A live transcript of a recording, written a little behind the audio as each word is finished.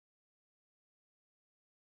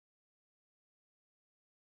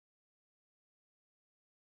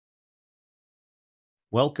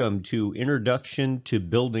Welcome to Introduction to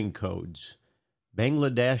Building Codes,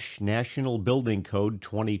 Bangladesh National Building Code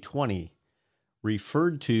 2020,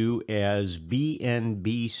 referred to as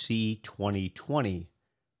BNBC 2020,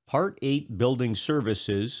 Part 8 Building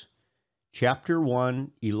Services, Chapter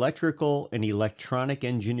 1 Electrical and Electronic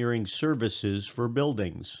Engineering Services for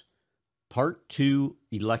Buildings, Part 2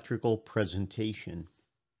 Electrical Presentation.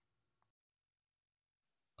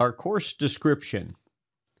 Our course description.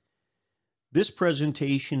 This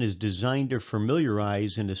presentation is designed to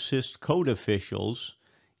familiarize and assist code officials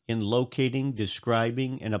in locating,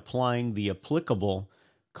 describing, and applying the applicable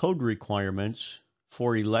code requirements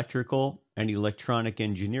for electrical and electronic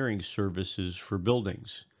engineering services for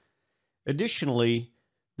buildings. Additionally,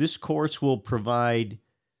 this course will provide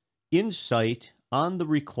insight on the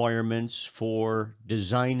requirements for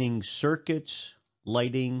designing circuits,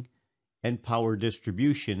 lighting, and power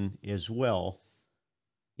distribution as well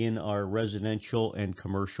in our residential and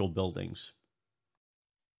commercial buildings.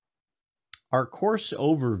 Our course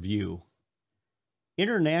overview.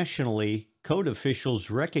 Internationally, code officials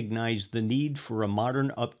recognize the need for a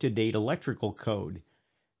modern, up-to-date electrical code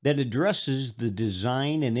that addresses the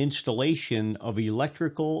design and installation of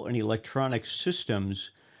electrical and electronic systems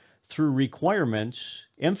through requirements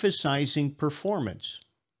emphasizing performance.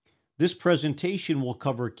 This presentation will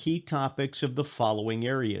cover key topics of the following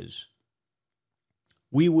areas.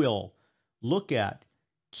 We will look at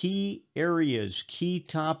key areas, key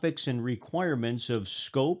topics, and requirements of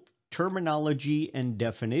scope, terminology, and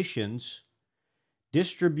definitions,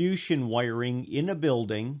 distribution wiring in a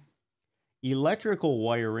building, electrical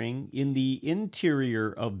wiring in the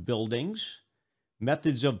interior of buildings,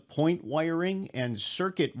 methods of point wiring and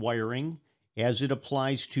circuit wiring as it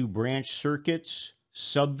applies to branch circuits,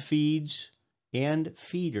 subfeeds, and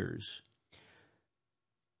feeders.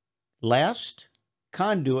 Last,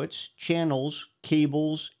 conduits, channels,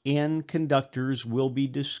 cables, and conductors will be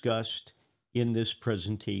discussed in this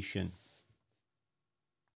presentation.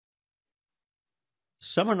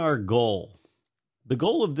 Seminar goal. The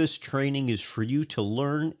goal of this training is for you to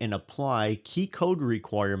learn and apply key code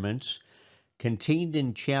requirements contained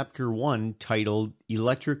in Chapter 1 titled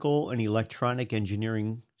Electrical and Electronic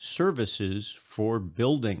Engineering Services for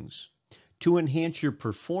Buildings to enhance your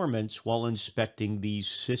performance while inspecting these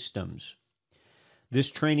systems. This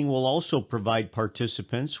training will also provide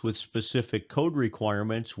participants with specific code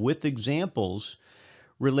requirements with examples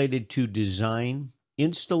related to design,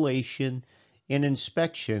 installation, and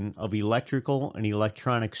inspection of electrical and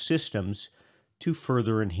electronic systems to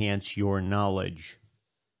further enhance your knowledge.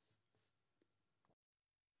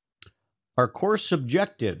 Our course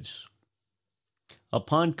objectives.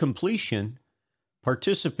 Upon completion,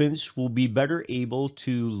 participants will be better able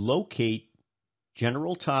to locate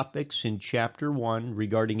general topics in Chapter 1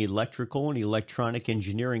 regarding electrical and electronic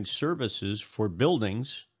engineering services for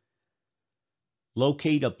buildings,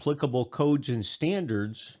 locate applicable codes and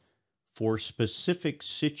standards for specific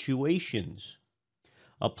situations,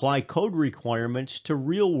 apply code requirements to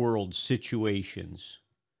real-world situations,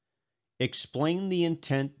 explain the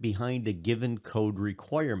intent behind a given code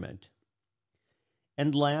requirement,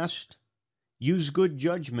 and last, use good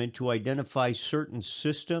judgment to identify certain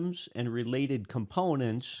systems and related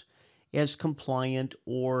components as compliant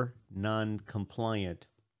or non-compliant.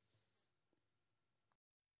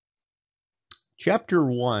 Chapter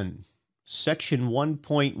 1, Section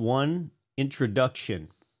 1.1, Introduction.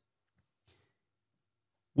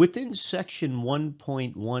 Within Section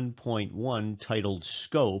 1.1.1, titled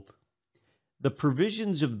Scope, the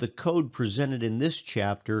provisions of the code presented in this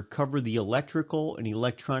chapter cover the electrical and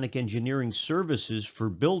electronic engineering services for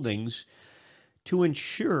buildings to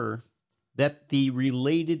ensure that the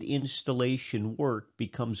related installation work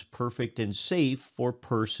becomes perfect and safe for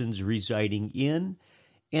persons residing in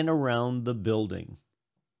and around the building.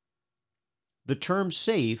 The term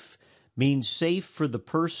safe means safe for the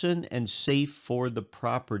person and safe for the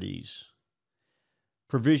properties.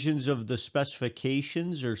 Provisions of the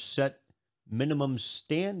specifications are set minimum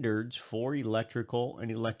standards for electrical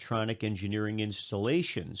and electronic engineering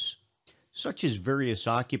installations, such as various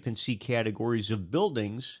occupancy categories of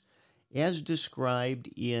buildings as described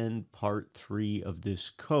in Part 3 of this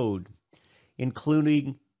code,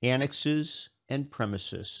 including annexes and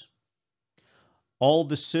premises. All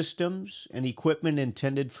the systems and equipment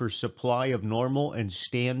intended for supply of normal and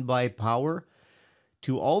standby power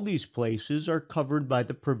to all these places are covered by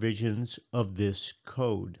the provisions of this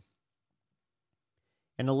code.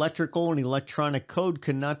 An electrical and electronic code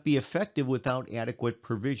cannot be effective without adequate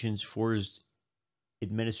provisions for its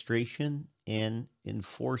administration and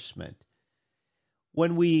enforcement.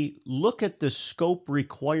 When we look at the scope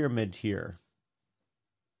requirement here,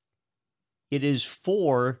 It is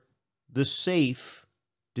for the safe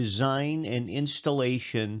design and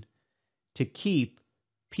installation to keep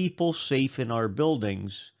people safe in our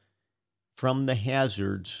buildings from the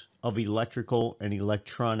hazards of electrical and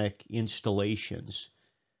electronic installations.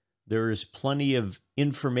 There is plenty of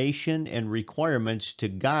information and requirements to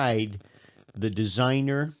guide the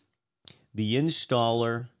designer, the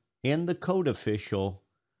installer, and the code official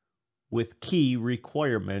with key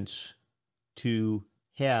requirements to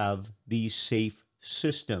have these safe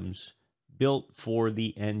systems built for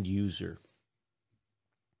the end user.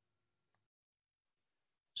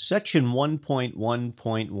 Section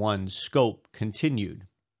 1.1.1 Scope continued.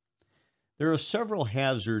 There are several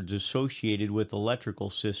hazards associated with electrical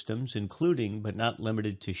systems, including but not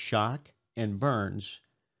limited to shock and burns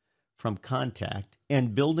from contact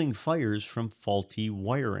and building fires from faulty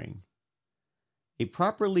wiring. A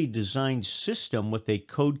properly designed system with a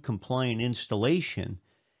code-compliant installation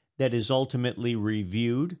that is ultimately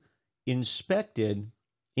reviewed, inspected,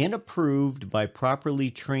 and approved by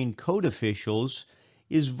properly trained code officials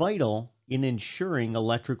is vital in ensuring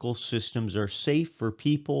electrical systems are safe for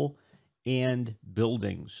people and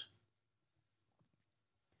buildings.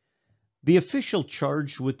 The official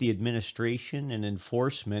charged with the administration and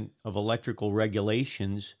enforcement of electrical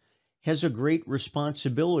regulations has a great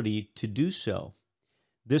responsibility to do so.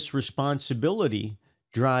 This responsibility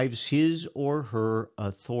drives his or her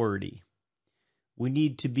authority. We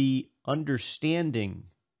need to be understanding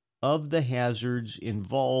of the hazards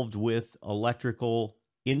involved with electrical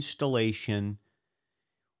installation.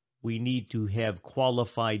 We need to have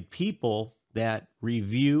qualified people that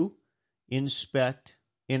review, inspect,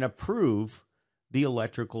 and approve the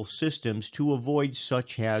electrical systems to avoid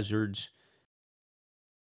such hazards.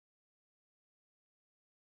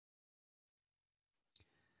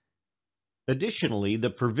 Additionally, the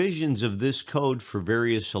provisions of this code for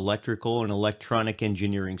various electrical and electronic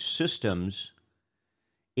engineering systems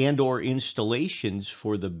and/or installations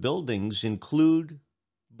for the buildings include,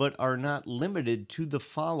 but are not limited to, the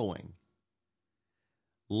following.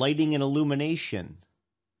 Lighting and illumination.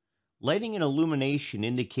 Lighting and illumination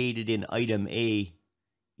indicated in item A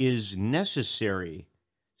is necessary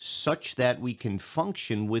such that we can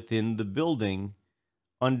function within the building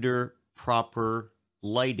under proper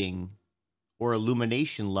lighting or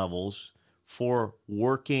illumination levels for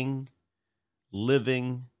working,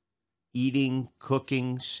 living, eating,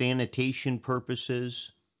 cooking, sanitation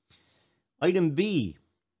purposes. Item B,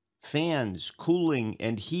 fans, cooling,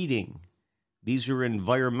 and heating. These are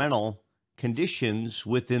environmental conditions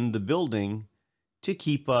within the building to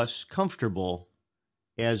keep us comfortable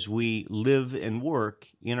as we live and work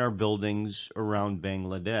in our buildings around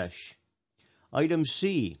Bangladesh. Item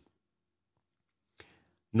C,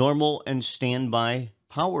 normal and standby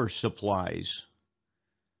power supplies.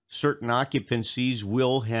 Certain occupancies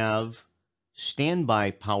will have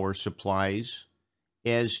standby power supplies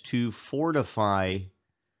as to fortify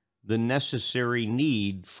the necessary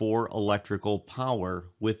need for electrical power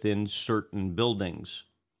within certain buildings.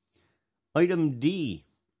 Item D,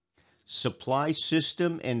 supply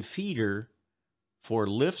system and feeder for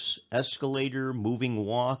lifts, escalator, moving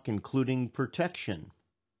walk, including protection.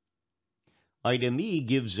 Item E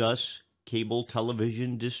gives us cable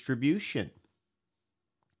television distribution.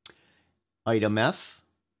 Item F,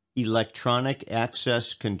 electronic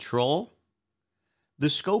access control.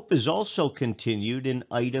 The scope is also continued in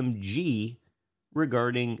item G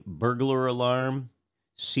regarding burglar alarm,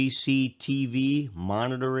 CCTV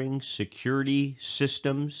monitoring, security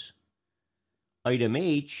systems. Item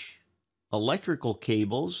H, electrical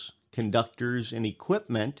cables, conductors, and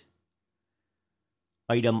equipment.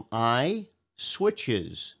 Item I,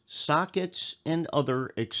 switches, sockets, and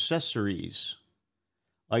other accessories.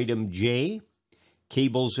 Item J,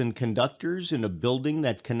 cables and conductors in a building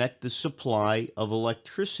that connect the supply of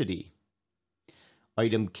electricity.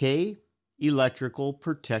 Item K, electrical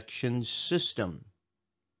protection system.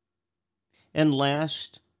 And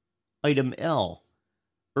last, item L,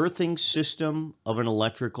 earthing system of an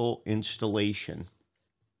electrical installation.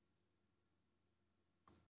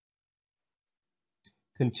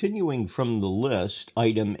 Continuing from the list,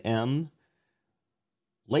 item M,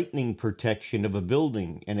 lightning protection of a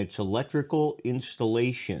building and its electrical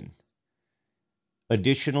installation.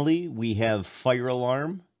 Additionally, we have fire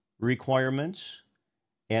alarm requirements,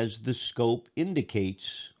 as the scope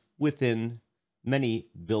indicates, within many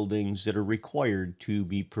buildings that are required to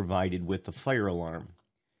be provided with a fire alarm.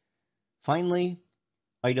 Finally,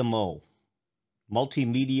 item O,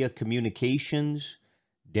 multimedia communications,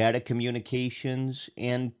 data communications,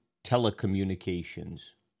 and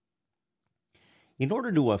telecommunications. In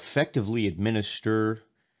order to effectively administer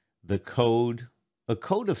the code, a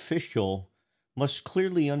code official must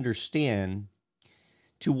clearly understand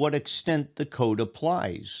to what extent the code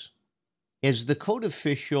applies. As the code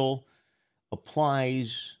official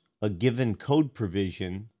applies a given code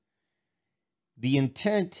provision, the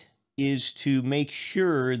intent is to make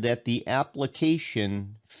sure that the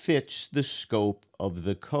application fits the scope of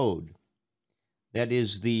the code. That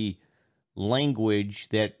is the language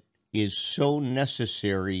that is so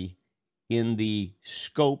necessary in the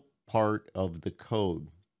scope part of the code.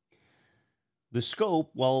 The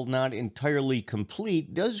scope, while not entirely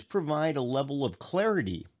complete, does provide a level of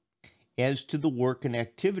clarity as to the work and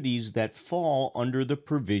activities that fall under the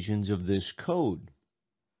provisions of this code.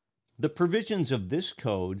 The provisions of this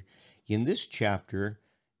code in this chapter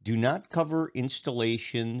do not cover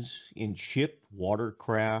installations in ship,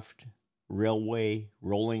 watercraft, railway,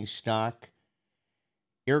 rolling stock,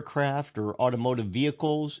 aircraft or automotive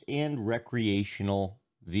vehicles, and recreational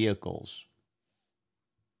vehicles.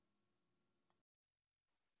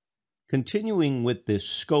 Continuing with the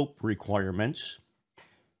scope requirements,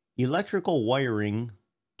 electrical wiring,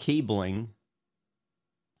 cabling,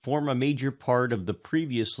 form a major part of the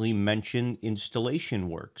previously mentioned installation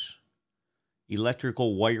works.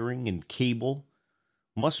 Electrical wiring and cable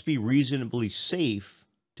must be reasonably safe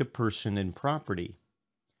to person and property.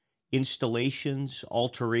 Installations,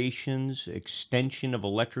 alterations, extension of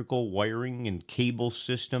electrical wiring and cable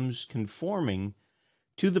systems conforming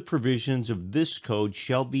to the provisions of this code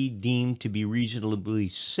shall be deemed to be reasonably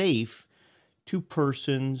safe to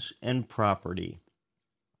persons and property.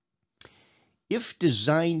 If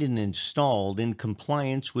designed and installed in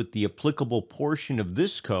compliance with the applicable portion of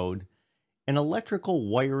this code, an electrical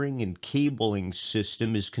wiring and cabling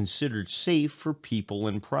system is considered safe for people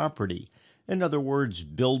and property. In other words,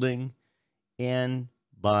 building, and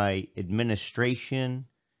by administration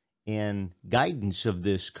and guidance of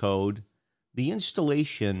this code, the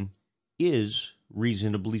installation is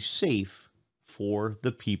reasonably safe for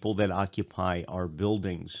the people that occupy our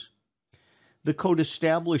buildings. The code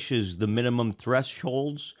establishes the minimum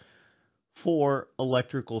thresholds for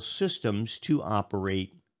electrical systems to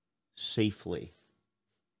operate safely.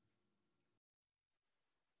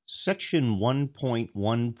 Section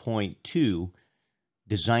 1.1.2,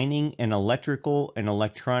 Designing an Electrical and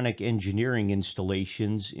Electronic Engineering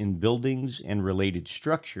Installations in Buildings and Related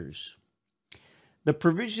Structures. The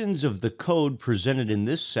provisions of the code presented in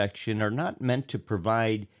this section are not meant to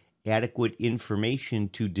provide adequate information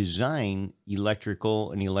to design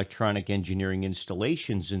electrical and electronic engineering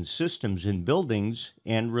installations and systems in buildings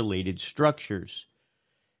and related structures.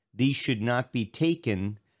 These should not be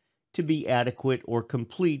taken to be adequate or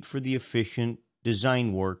complete for the efficient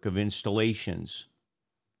design work of installations.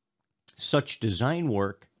 Such design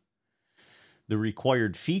work, the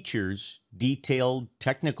required features, detailed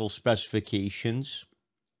technical specifications,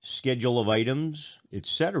 schedule of items,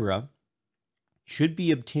 etc., should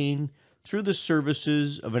be obtained through the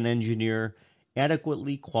services of an engineer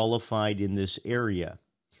adequately qualified in this area.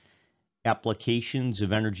 Applications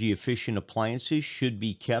of energy-efficient appliances should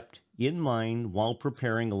be kept in mind while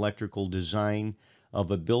preparing electrical design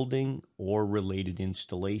of a building or related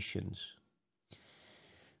installations.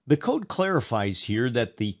 The code clarifies here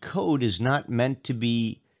that the code is not meant to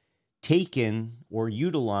be taken or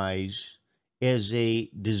utilized as a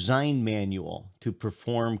design manual to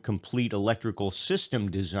perform complete electrical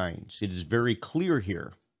system designs. It is very clear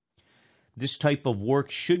here. This type of work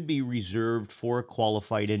should be reserved for a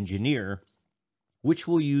qualified engineer, which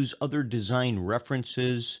will use other design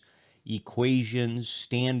references, equations,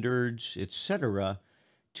 standards, etc.,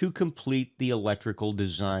 to complete the electrical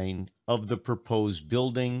design of the proposed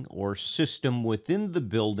building or system within the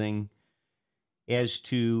building as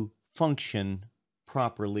to function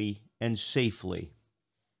properly and safely.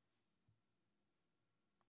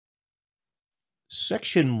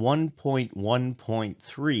 Section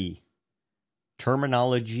 1.1.3,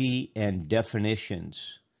 Terminology and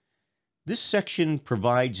Definitions. This section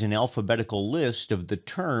provides an alphabetical list of the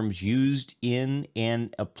terms used in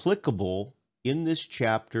and applicable in this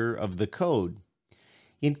chapter of the code.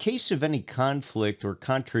 In case of any conflict or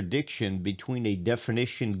contradiction between a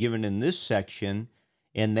definition given in this section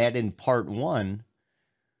and that in Part 1,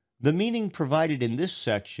 the meaning provided in this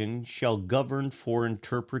section shall govern for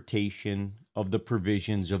interpretation of the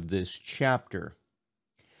provisions of this chapter.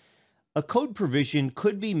 A code provision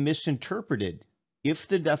could be misinterpreted if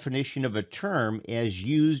the definition of a term as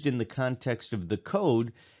used in the context of the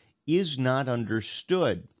code is not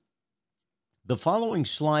understood. The following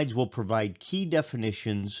slides will provide key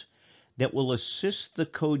definitions that will assist the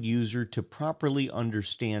code user to properly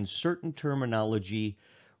understand certain terminology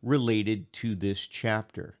related to this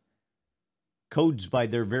chapter. Codes by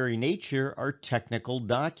their very nature are technical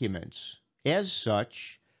documents. As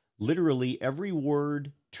such, literally every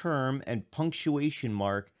word, term, and punctuation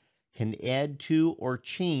mark can add to or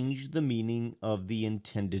change the meaning of the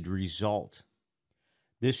intended result.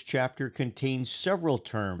 This chapter contains several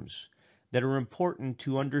terms that are important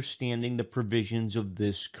to understanding the provisions of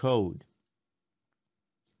this code.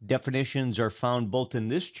 Definitions are found both in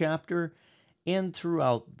this chapter and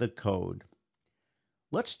throughout the code.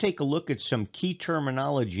 Let's take a look at some key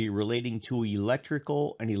terminology relating to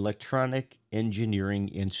electrical and electronic engineering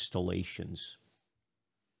installations.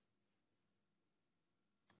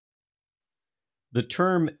 The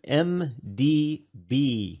term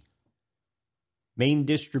MDB, Main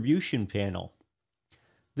Distribution Panel.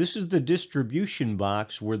 This is the distribution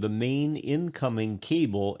box where the main incoming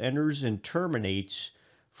cable enters and terminates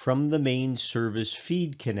from the main service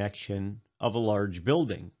feed connection of a large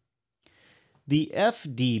building. The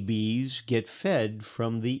FDBs get fed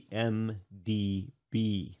from the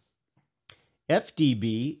MDB.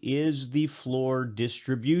 FDB is the floor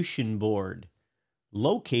distribution board,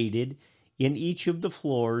 located in each of the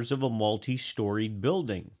floors of a multi-storied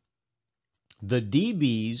building. The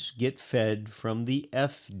DBs get fed from the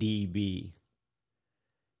FDB.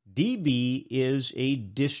 DB is a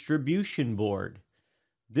distribution board.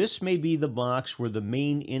 This may be the box where the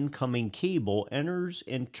main incoming cable enters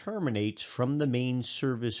and terminates from the main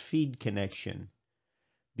service feed connection.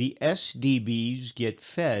 The SDBs get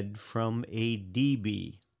fed from a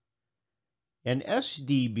DB. An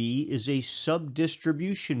SDB is a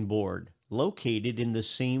sub-distribution board located in the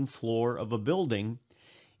same floor of a building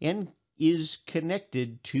and is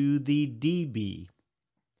connected to the DB.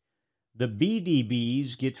 The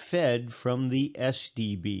BDBs get fed from the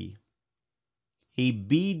SDB. A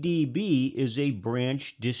BDB is a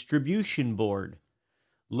branch distribution board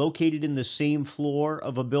located in the same floor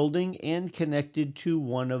of a building and connected to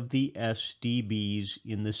one of the SDBs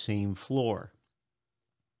in the same floor.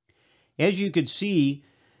 As you can see,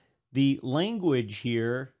 the language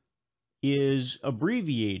here is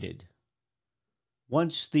abbreviated.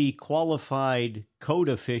 Once the qualified code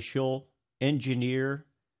official, engineer,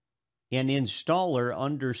 and installer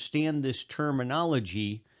understand this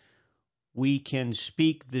terminology, we can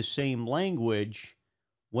speak the same language.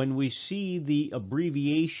 When we see the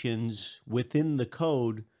abbreviations within the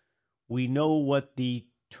code, we know what the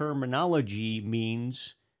terminology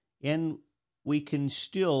means, and we can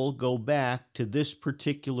still go back to this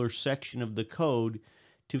particular section of the code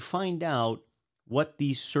to find out what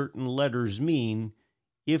these certain letters mean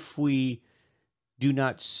if we do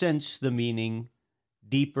not sense the meaning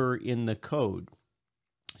deeper in the code.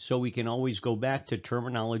 So we can always go back to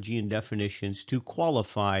terminology and definitions to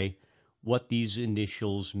qualify what these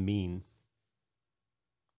initials mean.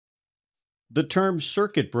 The term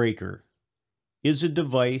circuit breaker is a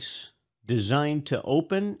device designed to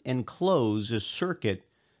open and close a circuit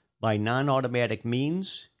by non-automatic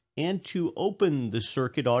means and to open the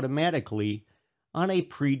circuit automatically on a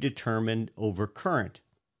predetermined overcurrent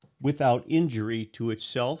without injury to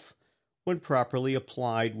itself when properly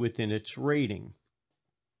applied within its rating.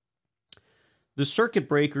 The circuit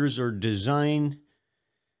breakers are designed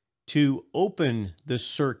to open the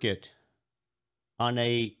circuit on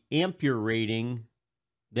an ampere rating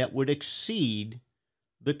that would exceed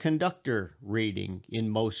the conductor rating in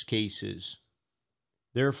most cases.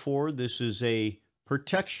 Therefore, this is a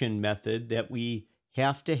protection method that we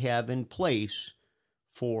have to have in place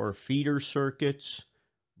for feeder circuits,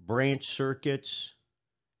 branch circuits,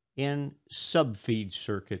 and subfeed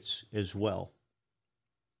circuits as well.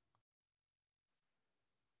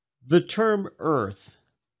 The term earth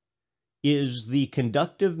is the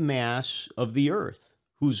conductive mass of the earth,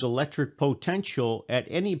 whose electric potential at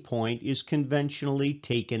any point is conventionally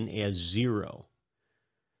taken as 0.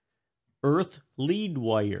 Earth lead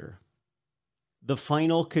wire, the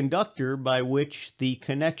final conductor by which the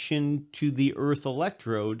connection to the earth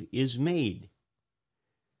electrode is made.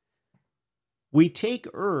 We take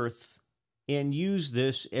earth and use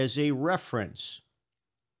this as a reference.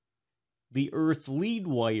 The earth lead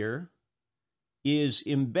wire is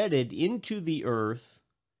embedded into the earth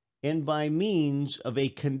and by means of a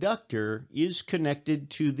conductor is connected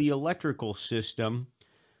to the electrical system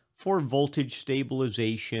for voltage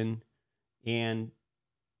stabilization and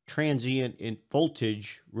transient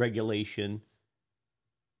voltage regulation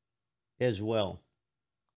as well.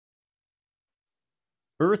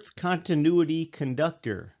 Earth continuity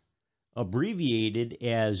conductor, abbreviated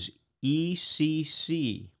as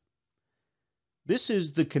ECC. This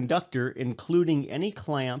is the conductor including any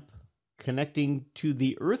clamp connecting to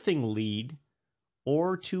the earthing lead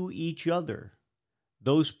or to each other.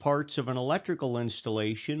 those parts of an electrical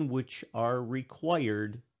installation which are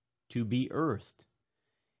required to be earthed.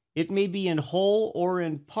 It may be in whole or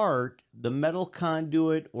in part the metal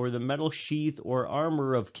conduit or the metal sheath or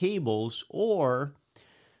armor of cables, or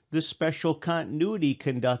the special continuity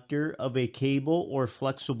conductor of a cable or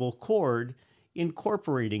flexible cord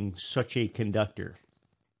incorporating such a conductor.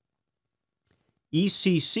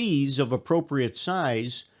 ECCs of appropriate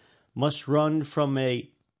size must run from a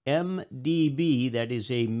MDB, that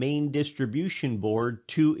is a main distribution board,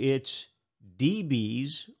 to its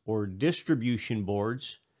DBs or distribution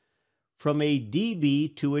boards, from a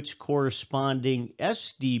DB to its corresponding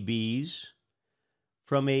SDBs,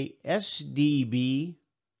 from a SDB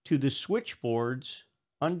to the switchboards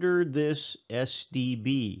under this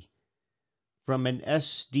SDB, from an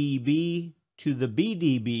SDB to the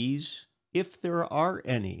BDBs, if there are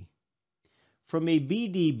any, from a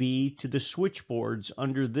BDB to the switchboards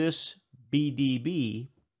under this BDB,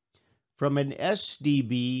 from an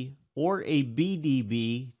SDB or a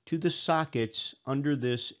BDB to the sockets under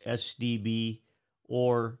this SDB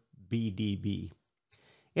or BDB.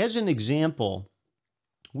 As an example,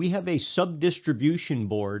 we have a subdistribution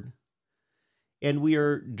board and we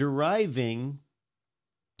are deriving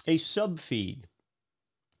a subfeed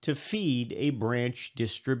to feed a branch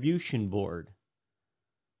distribution board.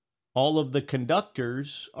 All of the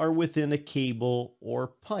conductors are within a cable or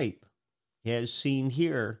pipe. As seen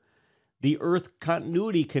here, the earth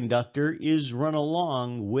continuity conductor is run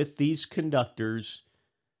along with these conductors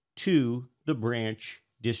to the branch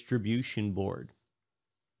distribution board.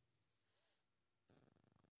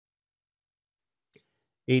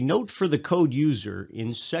 A note for the code user: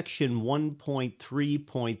 in section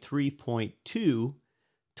 1.3.3.2,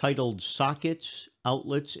 titled Sockets,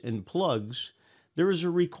 Outlets, and Plugs, there is a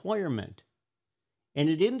requirement, and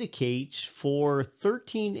it indicates for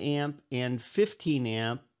 13 amp and 15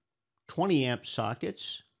 amp, 20 amp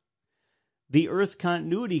sockets, the earth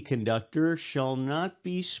continuity conductor shall not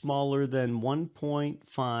be smaller than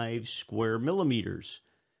 1.5 square millimeters,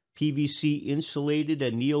 PVC insulated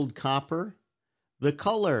annealed copper. The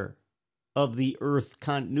color of the earth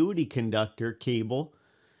continuity conductor cable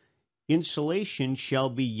insulation shall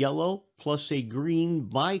be yellow plus a green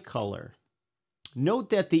bicolor. Note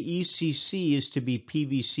that the ECC is to be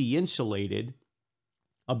PVC insulated.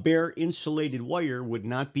 A bare insulated wire would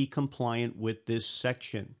not be compliant with this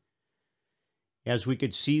section. As we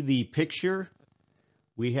could see the picture,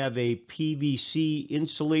 we have a PVC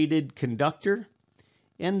insulated conductor,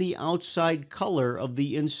 and the outside color of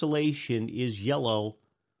the insulation is yellow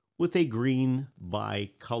with a green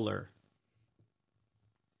bicolor.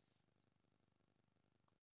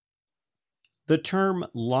 The term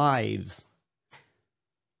live: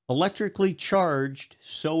 electrically charged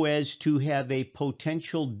so as to have a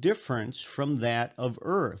potential difference from that of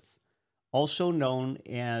earth, also known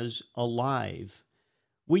as alive.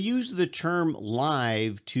 We use the term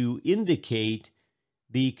live to indicate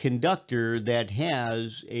the conductor that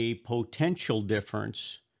has a potential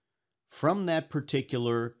difference from that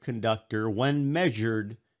particular conductor when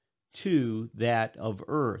measured to that of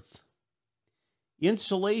earth.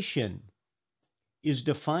 Insulation is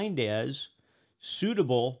defined as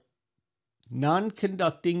suitable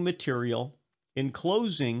non-conducting material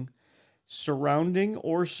enclosing, surrounding,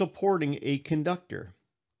 or supporting a conductor.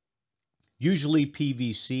 Usually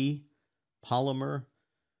PVC, polymer,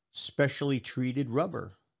 specially treated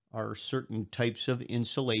rubber are certain types of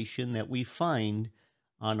insulation that we find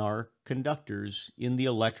on our conductors in the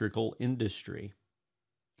electrical industry.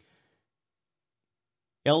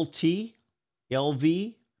 LT,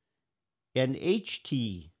 LV, and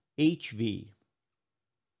HT, HV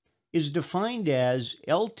is defined as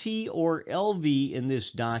LT or LV in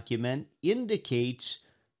this document indicates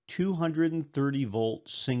 230 volt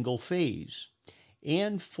single phase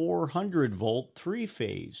and 400 volt three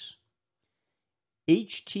phase.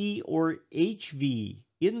 HT or HV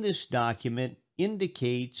in this document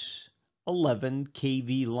indicates 11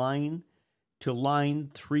 kV line to line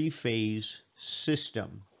three phase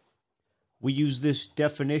system. We use this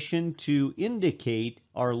definition to indicate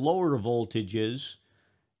our lower voltages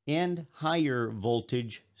and higher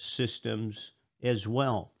voltage systems as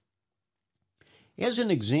well. As an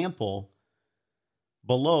example,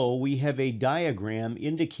 below we have a diagram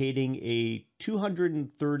indicating a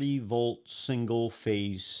 230 volt single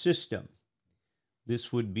phase system.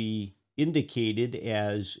 This would be indicated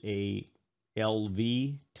as a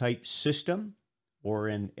LV type system or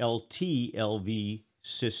an LT-LV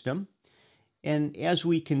system. And as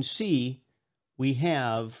we can see, we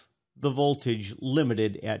have the voltage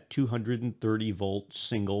limited at 230 volt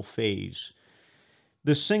single phase.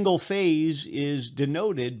 The single phase is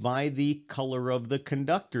denoted by the color of the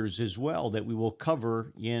conductors as well that we will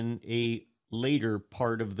cover in a later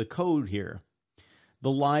part of the code here. The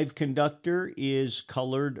live conductor is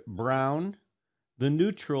colored brown, the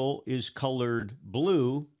neutral is colored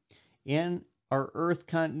blue, and our earth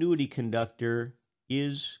continuity conductor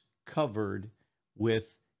is covered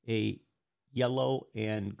with a yellow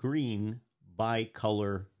and green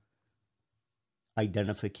bicolor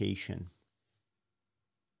identification.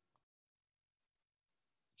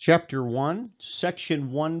 Chapter 1, Section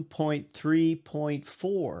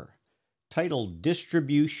 1.3.4, titled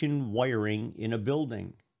Distribution Wiring in a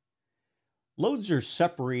Building. Loads are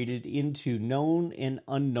separated into known and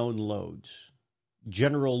unknown loads.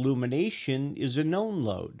 General illumination is a known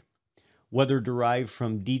load, whether derived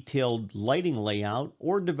from detailed lighting layout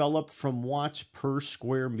or developed from watts per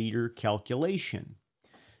square meter calculation.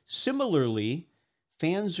 Similarly,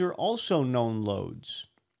 fans are also known loads.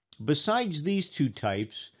 Besides these two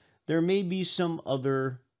types, there may be some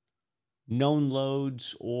other known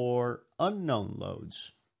loads or unknown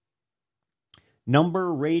loads.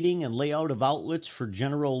 Number, rating, and layout of outlets for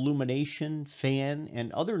general illumination, fan,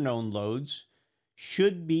 and other known loads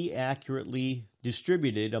should be accurately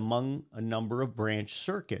distributed among a number of branch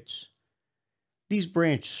circuits. These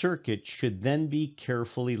branch circuits should then be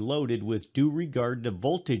carefully loaded with due regard to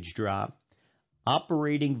voltage drop,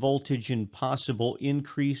 operating voltage, and possible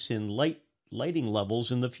increase in lighting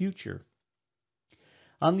levels in the future.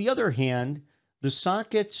 On the other hand, the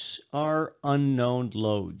sockets are unknown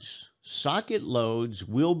loads. Socket loads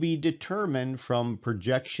will be determined from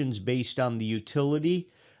projections based on the utility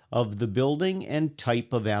of the building and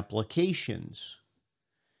type of applications.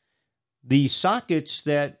 The sockets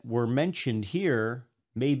that were mentioned here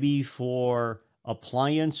may be for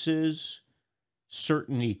appliances,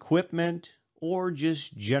 certain equipment, or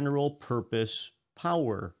just general purpose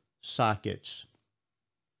power sockets.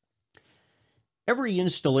 Every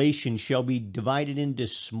installation shall be divided into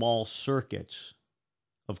small circuits,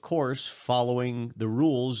 of course, following the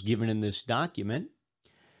rules given in this document,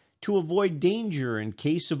 to avoid danger in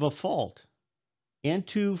case of a fault, and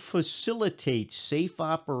to facilitate safe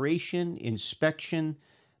operation, inspection,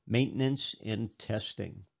 maintenance, and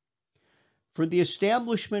testing. For the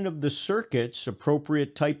establishment of the circuits,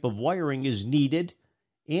 appropriate type of wiring is needed,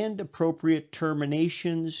 and appropriate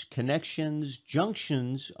terminations, connections,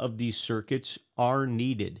 junctions of these circuits are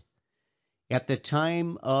needed. At the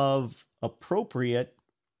time of appropriate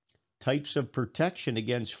types of protection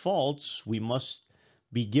against faults, we must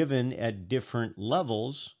be given at different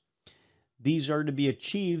levels. These are to be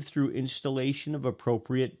achieved through installation of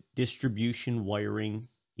appropriate distribution wiring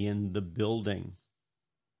in the building.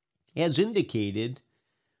 As indicated,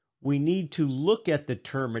 we need to look at the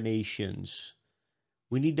terminations.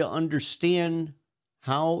 We need to understand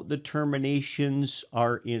how the terminations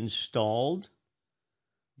are installed,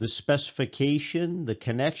 the specification, the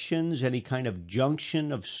connections, any kind of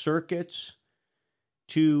junction of circuits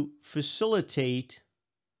to facilitate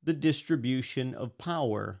the distribution of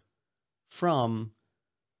power from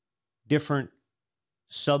different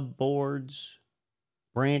subboards,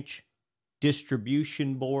 branch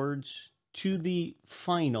distribution boards, to the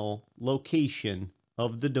final location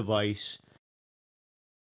of the device.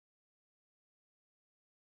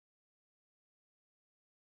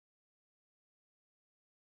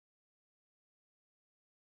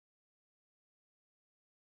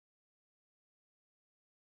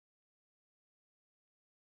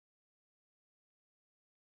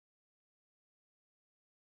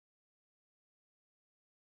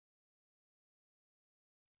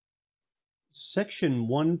 Section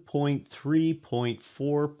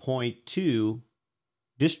 1.3.4.2,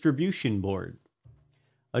 Distribution Board.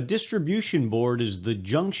 A distribution board is the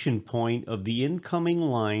junction point of the incoming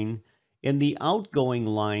line and the outgoing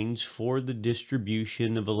lines for the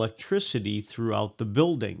distribution of electricity throughout the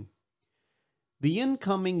building. The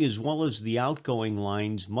incoming as well as the outgoing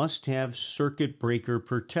lines must have circuit breaker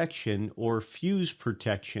protection or fuse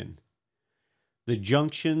protection. The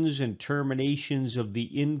junctions and terminations of the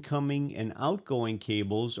incoming and outgoing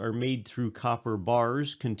cables are made through copper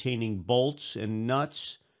bars containing bolts and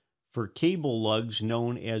nuts for cable lugs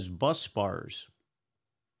known as bus bars.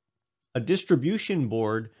 A distribution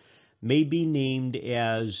board may be named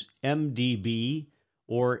as MDB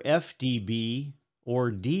or FDB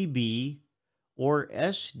or DB or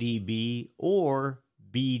SDB or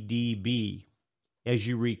BDB. As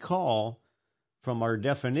you recall, from our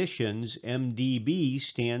definitions, MDB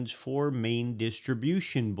stands for Main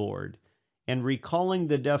Distribution Board. And recalling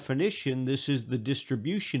the definition, this is the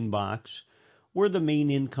distribution box where the main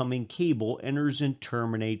incoming cable enters and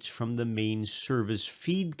terminates from the main service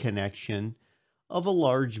feed connection of a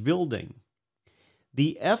large building.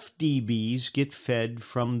 The FDBs get fed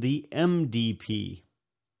from the MDP.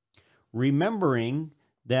 Remembering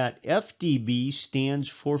that FDB stands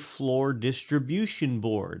for Floor Distribution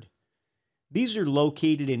Board. These are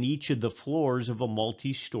located in each of the floors of a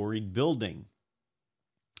multi-storied building.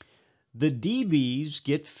 The DBs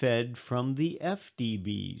get fed from the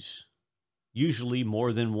FDBs. Usually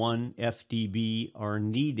more than one FDB are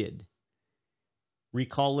needed.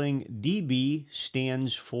 Recalling DB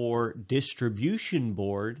stands for Distribution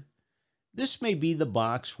Board, this may be the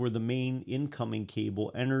box where the main incoming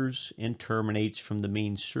cable enters and terminates from the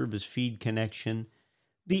main service feed connection.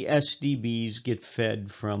 The SDBs get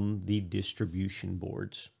fed from the distribution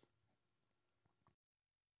boards.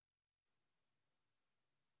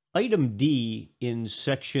 Item D in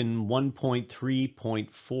section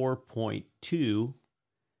 1.3.4.2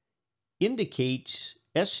 indicates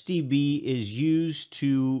SDB is used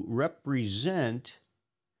to represent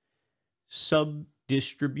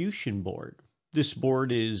sub-distribution board. This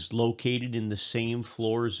board is located in the same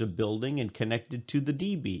floor as a building and connected to the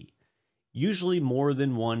DB. Usually more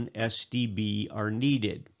than one SDB are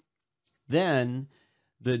needed. Then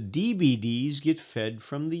the DBDs get fed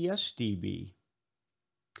from the SDB.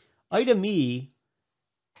 Item E,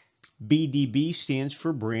 BDB stands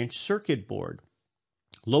for branch circuit board,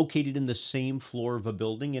 located in the same floor of a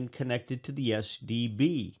building and connected to the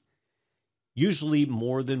SDB. Usually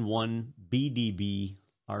more than one BDB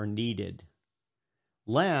are needed.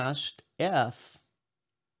 Last, F,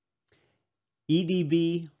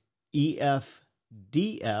 EDB,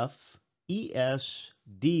 EFDF,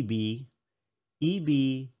 ESDB,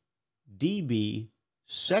 EBDB,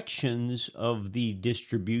 sections of the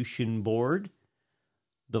distribution board,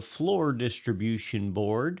 the floor distribution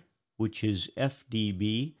board, which is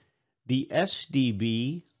FDB, the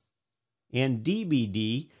SDB, and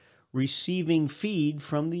DBD receiving feed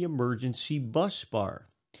from the emergency bus bar,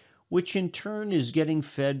 which in turn is getting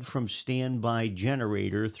fed from standby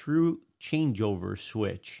generator through changeover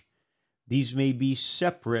switch. These may be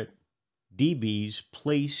separate DBs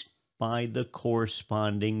placed by the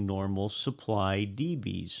corresponding normal supply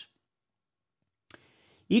DBs.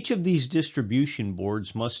 Each of these distribution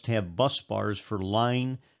boards must have bus bars for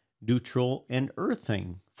line, neutral, and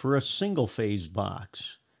earthing for a single-phase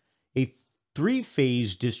box. A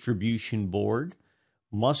three-phase distribution board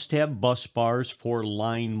must have bus bars for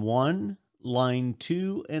line 1, line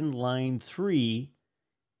 2, and line 3,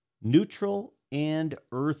 neutral, and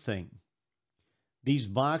earthing. These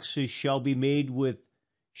boxes shall be made with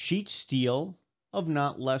sheet steel of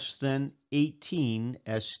not less than 18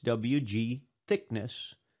 SWG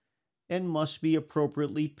thickness and must be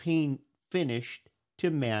appropriately finished to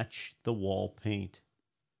match the wall paint.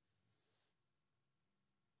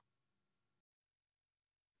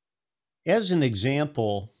 As an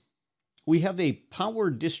example, we have a power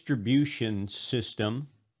distribution system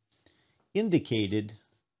indicated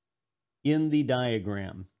in the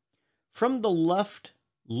diagram. From the left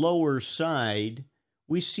lower side,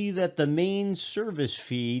 we see that the main service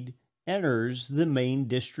feed enters the main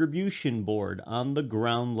distribution board on the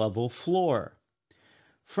ground level floor.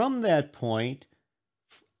 From that point,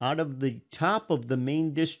 out of the top of the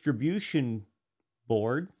main distribution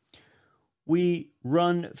board, we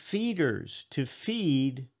run feeders to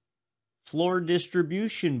feed floor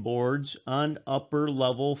distribution boards on upper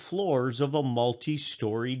level floors of a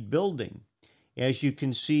multi-storied building. As you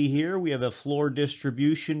can see here, we have a floor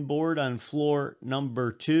distribution board on floor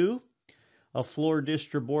number 2, a floor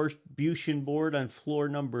distribution board on floor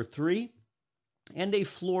number 3, and a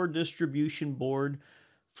floor distribution board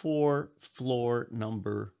for floor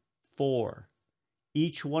number 4.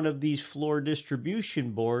 Each one of these floor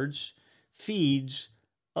distribution boards feeds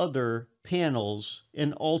other panels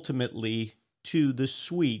and ultimately to the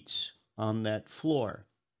suites on that floor.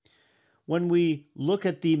 When we look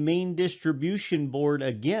at the main distribution board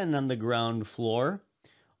again on the ground floor,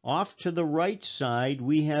 off to the right side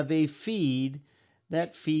we have a feed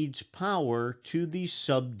that feeds power to the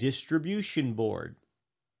sub-distribution board.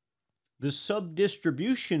 The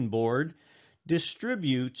sub-distribution board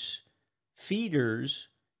distributes feeders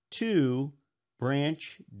to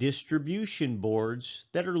branch distribution boards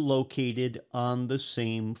that are located on the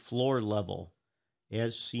same floor level,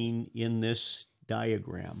 as seen in this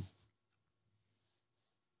diagram.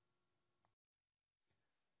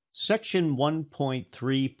 Section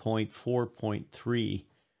 1.3.4.3,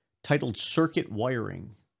 titled Circuit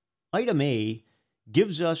Wiring. Item A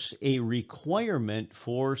gives us a requirement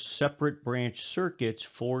for separate branch circuits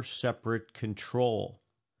for separate control.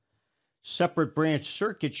 Separate branch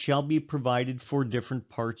circuits shall be provided for different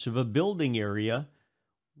parts of a building area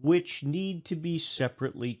which need to be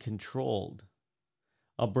separately controlled.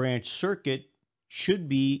 A branch circuit should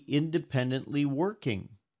be independently working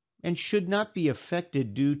and should not be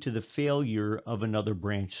affected due to the failure of another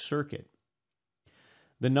branch circuit.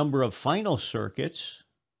 The number of final circuits,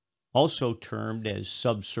 also termed as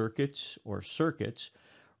subcircuits or circuits,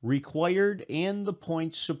 required and the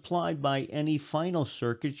points supplied by any final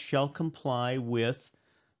circuit shall comply with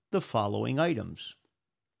the following items.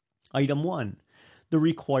 Item 1, the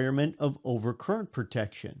requirement of overcurrent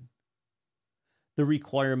protection, the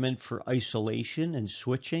requirement for isolation and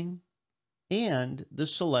switching, and the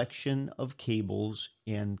selection of cables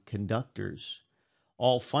and conductors.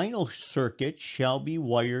 All final circuits shall be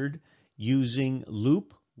wired using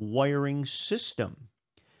loop wiring system.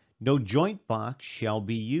 No joint box shall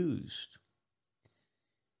be used.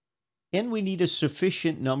 And we need a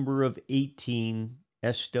sufficient number of 18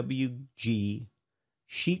 SWG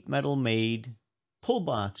sheet metal made pull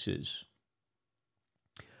boxes.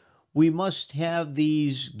 We must have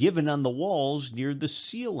these given on the walls near the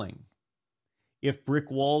ceiling. If brick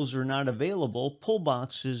walls are not available, pull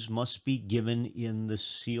boxes must be given in the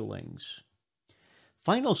ceilings.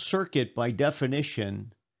 Final circuit, by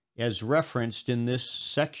definition, as referenced in this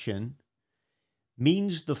section,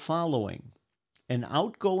 means the following: an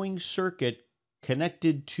outgoing circuit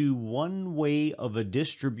connected to one way of a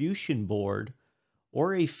distribution board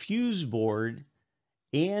or a fuse board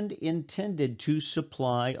and intended to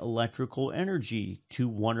supply electrical energy to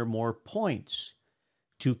one or more points,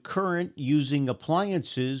 to current using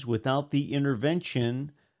appliances without the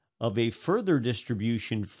intervention of a further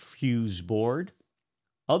distribution fuse board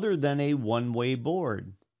other than a one-way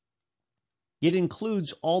board. It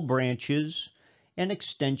includes all branches and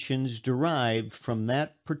extensions derived from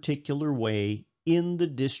that particular way in the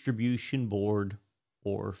distribution board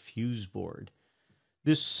or fuse board.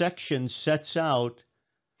 This section sets out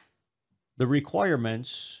the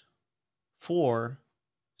requirements for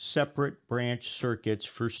separate branch circuits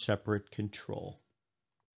for separate control.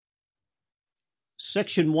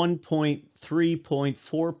 Section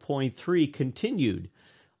 1.3.4.3 continued.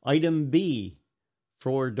 Item B,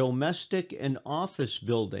 for domestic and office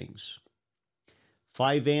buildings.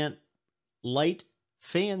 5-amp light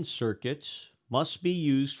fan circuits must be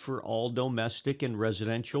used for all domestic and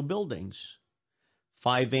residential buildings.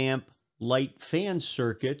 5-amp light fan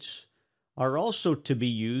circuits are also to be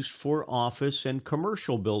used for office and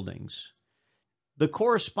commercial buildings. The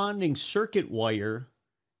corresponding circuit wire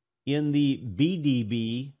in the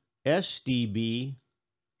BDB, SDB,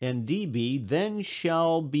 and DB then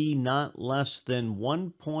shall be not less than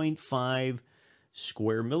 1.5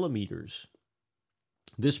 square millimeters.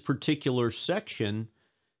 This particular section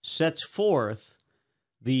sets forth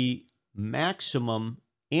the maximum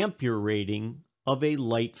ampere rating of a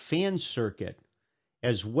light fan circuit,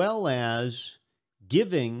 as well as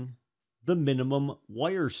giving the minimum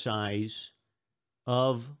wire size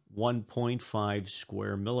of 1.5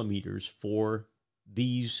 square millimeters for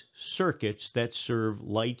these circuits that serve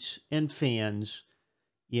lights and fans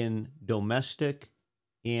in domestic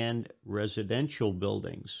and residential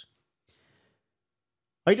buildings.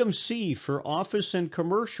 Item C, for office and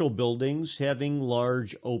commercial buildings having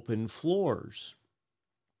large open floors.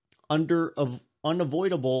 Under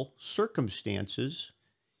unavoidable circumstances,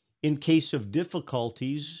 in case of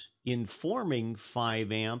difficulties in forming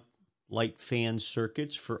 5-amp light fan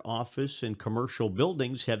circuits for office and commercial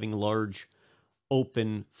buildings having large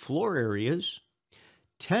open floor areas,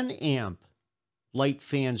 10-amp light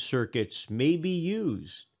fan circuits may be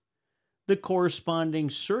used. The corresponding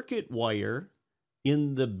circuit wire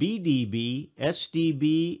in the BDB,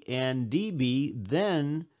 SDB, and DB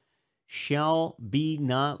then shall be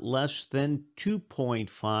not less than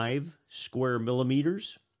 2.5 square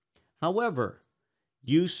millimeters. However,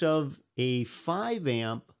 use of a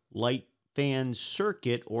 5-amp light fan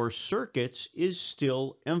circuit or circuits is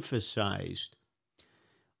still emphasized.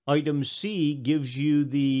 Item C gives you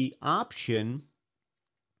the option,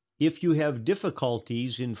 if you have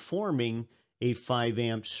difficulties in forming a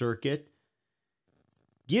 5-amp circuit,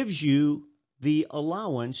 gives you the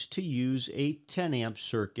allowance to use a 10-amp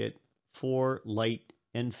circuit for light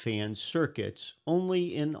and fan circuits,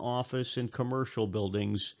 only in office and commercial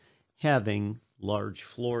buildings having large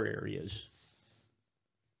floor areas.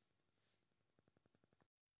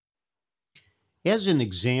 As an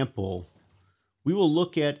example, we will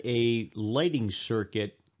look at a lighting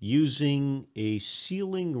circuit using a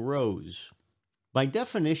ceiling rose. By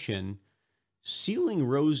definition, ceiling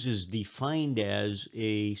rose is defined as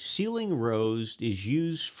a ceiling rose is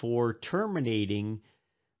used for terminating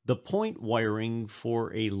the point wiring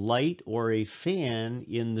for a light or a fan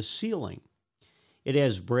in the ceiling. It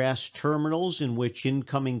has brass terminals in which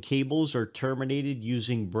incoming cables are terminated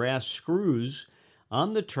using brass screws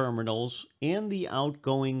on the terminals, and the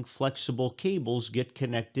outgoing flexible cables get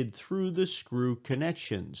connected through the screw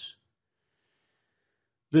connections.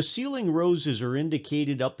 The ceiling roses are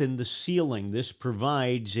indicated up in the ceiling. This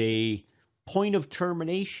provides a point of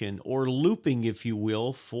termination, or looping, if you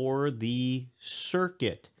will, for the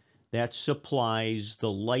circuit that supplies the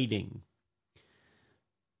lighting.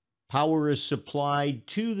 Power is supplied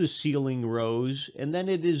to the ceiling rose, and then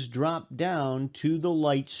it is dropped down to the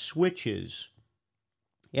light switches.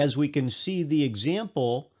 As we can see the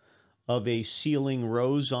example of a ceiling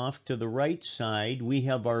rose off to the right side, we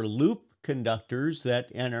have our loop conductors that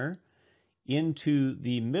enter into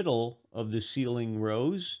the middle of the ceiling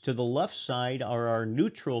rose. To the left side are our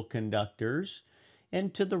neutral conductors,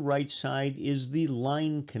 and to the right side is the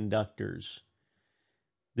line conductors.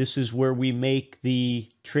 This is where we make the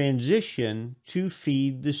transition to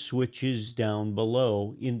feed the switches down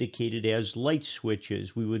below, indicated as light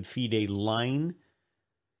switches. We would feed a line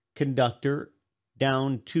conductor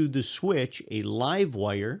down to the switch, a live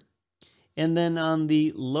wire, and then on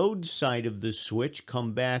the load side of the switch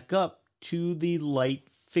come back up to the light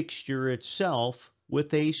fixture itself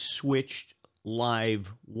with a switched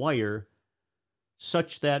live wire,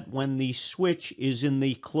 such that when the switch is in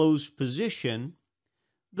the closed position,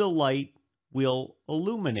 the light will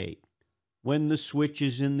illuminate. When the switch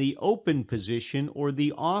is in the open position or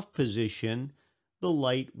the off position, the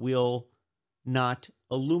light will not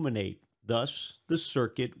illuminate. Thus, the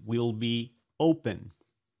circuit will be open.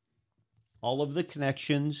 All of the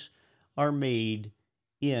connections are made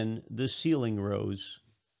in the ceiling rose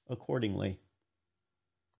accordingly.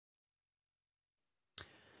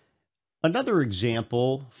 Another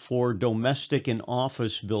example for domestic and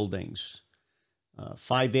office buildings.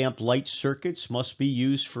 5 amp light circuits must be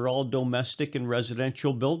used for all domestic and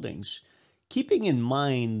residential buildings. Keeping in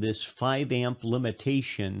mind this 5 amp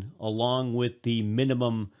limitation along with the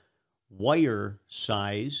minimum wire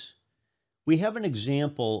size, we have an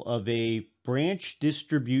example of a branch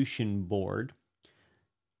distribution board,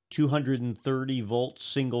 230 volt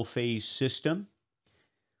single phase system.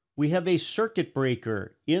 We have a circuit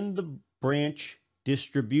breaker in the branch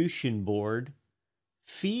distribution board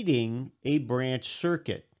feeding a branch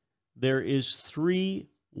circuit. There is 3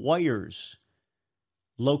 wires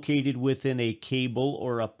located within a cable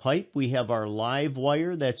or a pipe. We have our live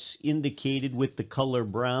wire that's indicated with the color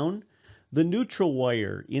brown, the neutral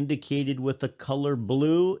wire indicated with the color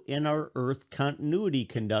blue, and our earth continuity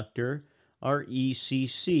conductor, our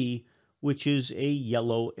ECC, which is a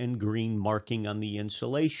yellow and green marking on the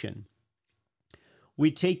insulation.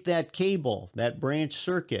 We take that cable, that branch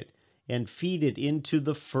circuit, and feed it into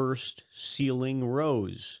the first ceiling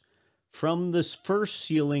rose. From this first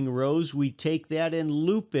ceiling rose, we take that and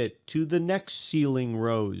loop it to the next ceiling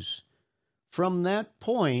rose. From that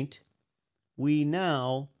point, we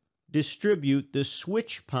now distribute the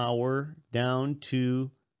switch power down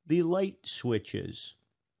to the light switches.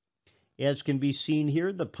 As can be seen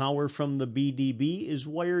here, the power from the BDB is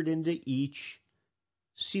wired into each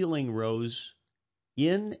ceiling rose,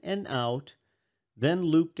 in and out, then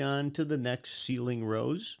looped on to the next ceiling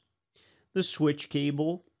rose. The switch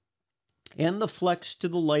cable and the flex to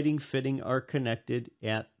the lighting fitting are connected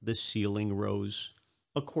at the ceiling rose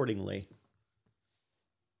accordingly.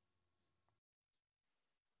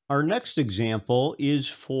 Our next example is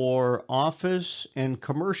for office and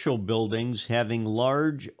commercial buildings having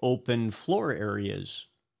large open floor areas.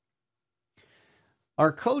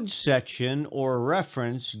 Our code section or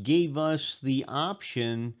reference gave us the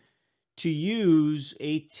option to use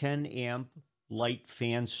a 10 amp light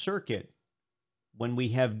fan circuit when we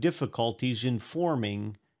have difficulties in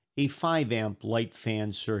forming a 5 amp light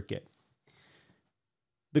fan circuit.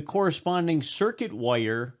 The corresponding circuit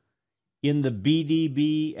wire in the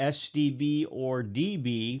BDB, SDB, or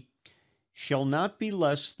DB shall not be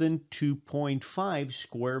less than 2.5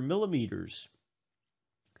 square millimeters.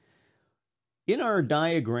 In our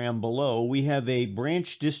diagram below, we have a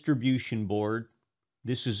branch distribution board.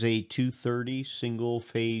 This is a 230 single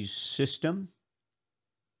phase system.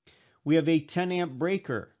 We have a 10 amp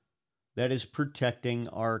breaker that is protecting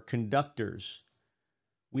our conductors.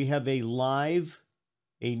 We have a live,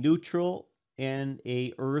 a neutral, and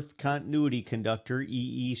a earth continuity conductor,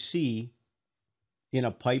 EEC, in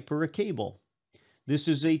a pipe or a cable. This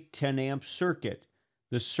is a 10 amp circuit.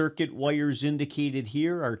 The circuit wires indicated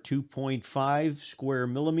here are 2.5 square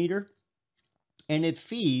millimeter, and it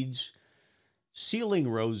feeds ceiling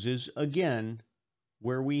roses again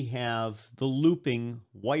where we have the looping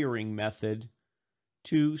wiring method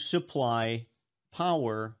to supply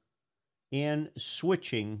power and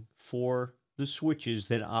switching for the switches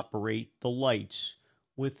that operate the lights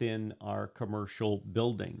within our commercial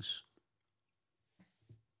buildings.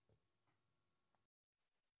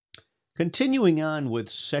 Continuing on with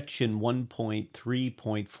section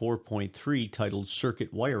 1.3.4.3 titled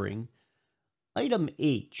Circuit Wiring, item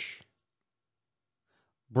H.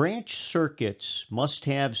 Branch circuits must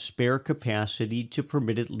have spare capacity to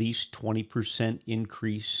permit at least 20%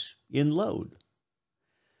 increase in load.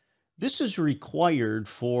 This is required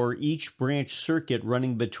for each branch circuit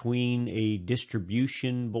running between a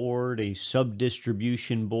distribution board, a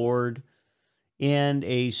sub-distribution board, and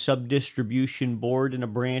a sub-distribution board and a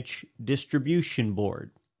branch distribution board.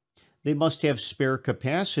 They must have spare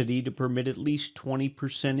capacity to permit at least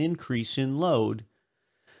 20% increase in load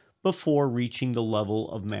before reaching the level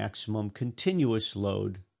of maximum continuous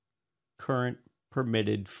load current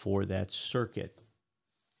permitted for that circuit.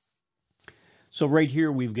 So right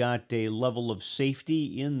here we've got a level of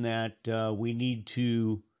safety in that we need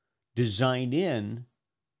to design in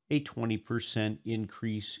a 20%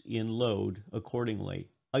 increase in load accordingly.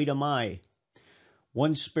 Item I,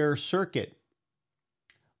 one spare circuit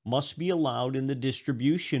must be allowed in the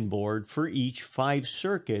distribution board for each 5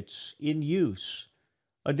 circuits in use.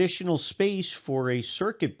 Additional space for a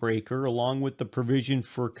circuit breaker along with the provision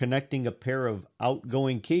for connecting a pair of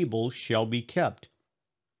outgoing cables shall be kept.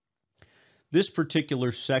 This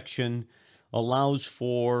particular section allows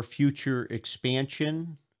for future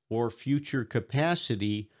expansion or future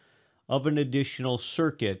capacity of an additional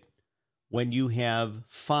circuit when you have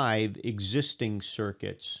 5 existing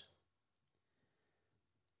circuits.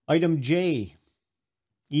 Item J,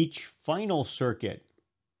 each final circuit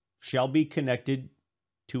shall be connected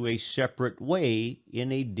to a separate way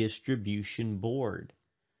in a distribution board.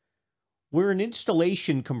 Where an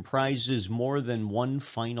installation comprises more than one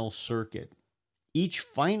final circuit, each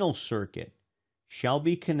final circuit shall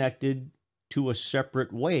be connected to a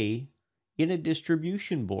separate way in a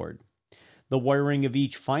distribution board. The wiring of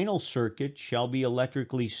each final circuit shall be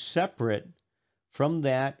electrically separate from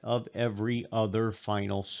that of every other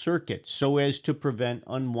final circuit, so as to prevent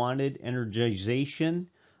unwanted energization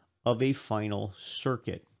of a final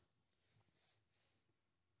circuit.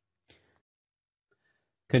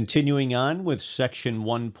 Continuing on with section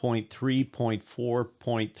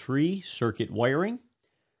 1.3.4.3, circuit wiring.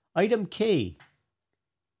 Item K.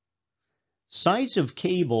 Size of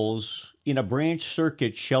cables in a branch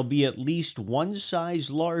circuit shall be at least one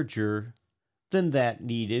size larger than that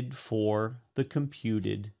needed for the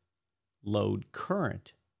computed load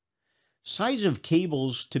current. Size of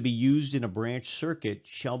cables to be used in a branch circuit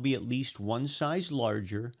shall be at least one size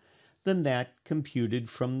larger than that computed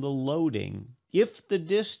from the loading if the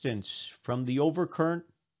distance from the overcurrent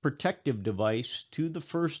protective device to the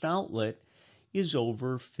first outlet is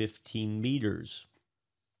over 15 meters.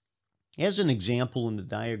 As an example in the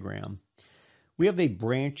diagram, we have a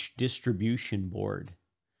branch distribution board.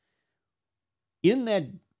 In that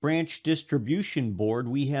branch distribution board,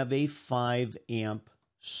 we have a 5 amp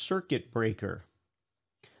circuit breaker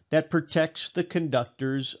that protects the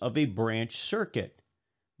conductors of a branch circuit.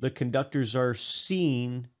 The conductors are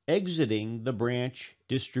seen exiting the branch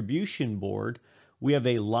distribution board. We have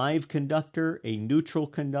a live conductor, a neutral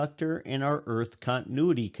conductor, and our earth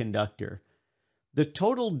continuity conductor. The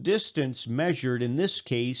total distance measured in this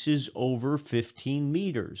case is over 15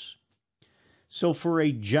 meters. So for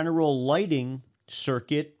a general lighting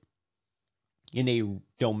circuit in a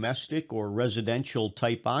domestic or residential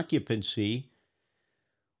type occupancy,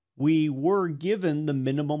 we were given the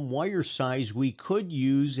minimum wire size we could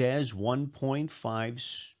use as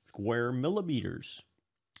 1.5 square millimeters.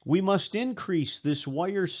 We must increase this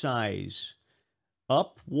wire size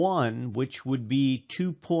up 1, which would be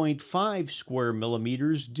 2.5 square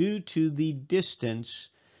millimeters due to the distance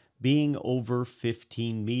being over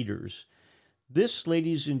 15 meters. This,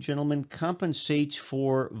 ladies and gentlemen, compensates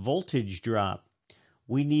for voltage drop.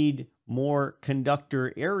 We need more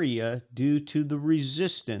conductor area due to the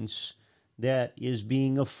resistance that is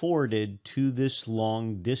being afforded to this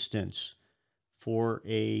long distance. For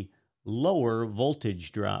a lower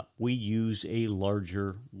voltage drop, we use a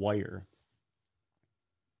larger wire.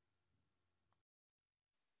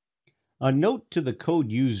 A note to the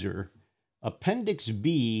code user, Appendix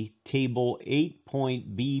B, Table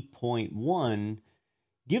 8.B.1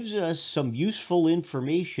 gives us some useful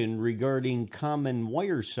information regarding common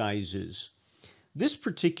wire sizes. This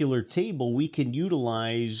particular table we can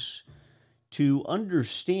utilize to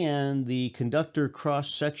understand the conductor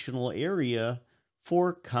cross-sectional area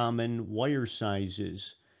for common wire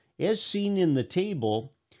sizes. As seen in the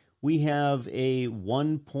table, we have a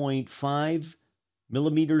 1.5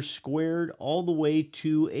 millimeters squared all the way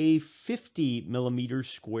to a 50 millimeters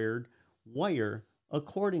squared wire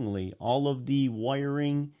accordingly. All of the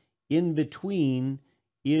wiring in between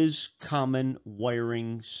is common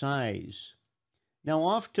wiring size. Now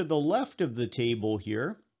off to the left of the table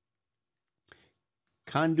here,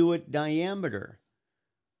 conduit diameter.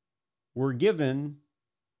 We're given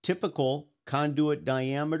typical conduit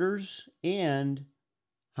diameters and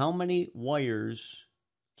how many wires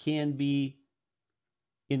can be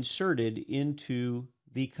inserted into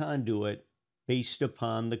the conduit based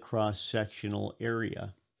upon the cross-sectional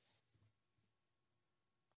area.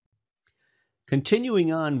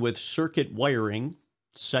 Continuing on with circuit wiring,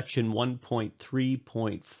 section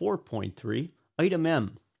 1.3.4.3, item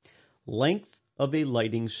M, length of a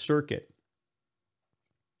lighting circuit.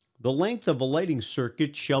 The length of a lighting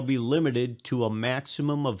circuit shall be limited to a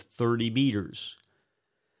maximum of 30 meters.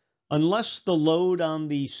 Unless the load on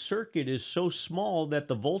the circuit is so small that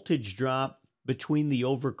the voltage drop between the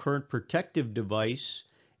overcurrent protective device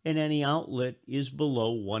and any outlet is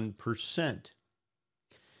below 1%.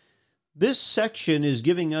 This section is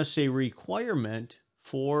giving us a requirement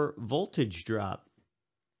for voltage drop.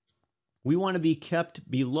 We want to be kept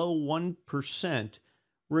below 1%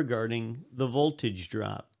 regarding the voltage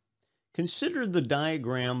drop. Consider the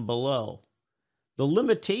diagram below. The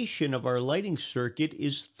limitation of our lighting circuit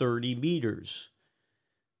is 30 meters.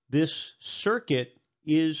 This circuit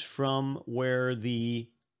is from where the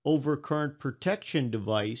overcurrent protection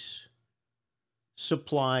device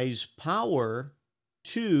supplies power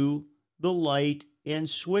to the light and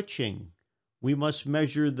switching. We must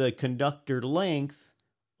measure the conductor length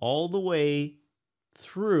all the way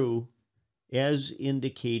through as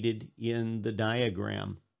indicated in the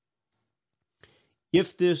diagram.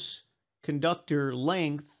 If this conductor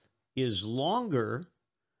length is longer,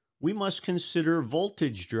 we must consider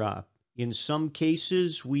voltage drop. In some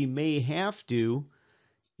cases, we may have to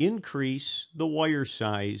increase the wire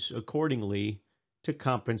size accordingly to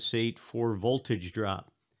compensate for voltage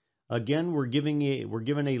drop. Again, we're given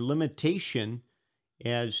a limitation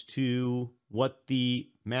as to what the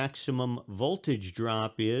maximum voltage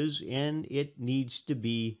drop is, and it needs to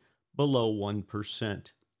be below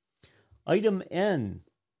 1%. Item N,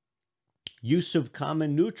 use of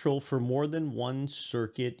common neutral for more than one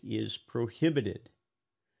circuit is prohibited.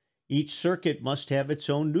 Each circuit must have its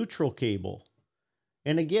own neutral cable.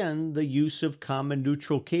 And again, the use of common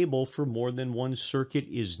neutral cable for more than one circuit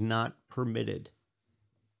is not permitted.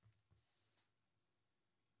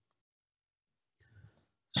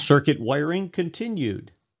 Circuit wiring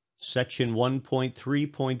continued. Section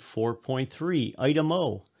 1.3.4.3, item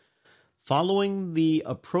O. Following the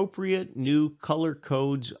appropriate new color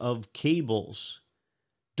codes of cables.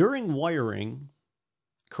 During wiring,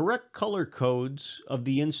 correct color codes of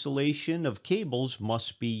the insulation of cables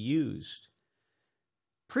must be used.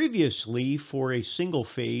 Previously, for a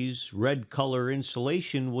single-phase, red color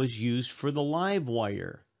insulation was used for the live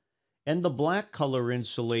wire, and the black color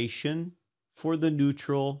insulation for the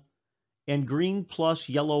neutral, and green plus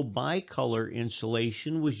yellow bicolor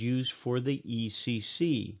insulation was used for the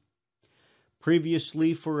ECC.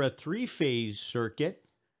 Previously, for a three-phase circuit,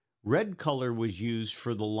 red color was used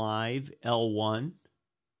for the live L1,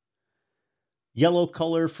 yellow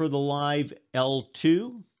color for the live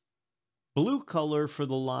L2, blue color for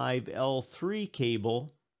the live L3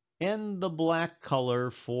 cable, and the black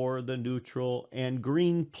color for the neutral, and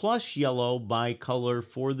green plus yellow bicolor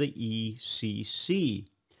for the ECC.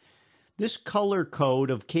 This color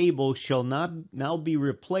code of cable shall not now be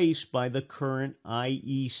replaced by the current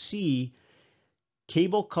IEC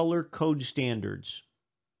Cable Color Code Standards.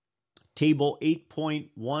 Table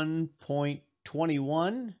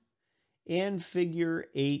 8.1.21 and Figure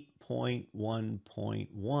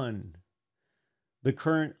 8.1.1. The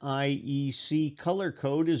current IEC color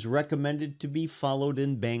code is recommended to be followed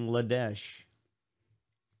in Bangladesh.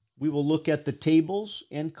 We will look at the tables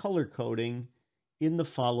and color coding in the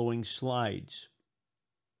following slides.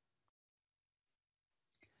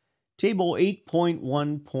 Table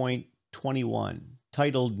 8.1.21,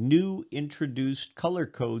 titled New Introduced Color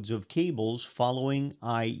Codes of Cables Following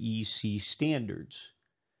IEC Standards.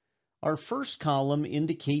 Our first column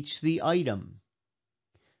indicates the item.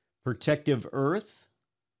 Protective earth,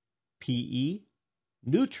 PE,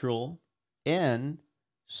 neutral, N,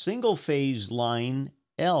 single-phase line,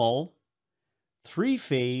 L,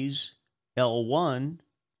 three-phase, L1,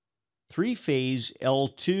 three-phase,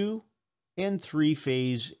 L2, and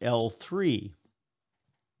three-phase, L3.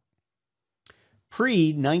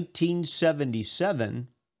 Pre-1977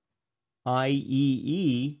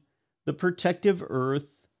 IEE, the protective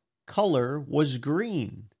earth color was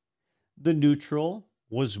green, the neutral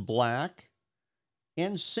was black,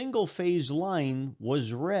 and single-phase line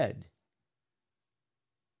was red.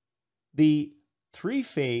 The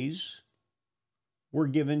three-phase were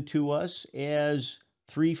given to us as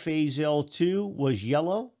three-phase L2 was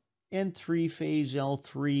yellow and three-phase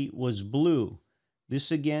L3 was blue.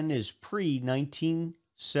 This again is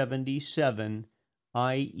pre-1977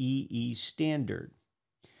 IEE standard.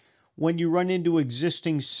 When you run into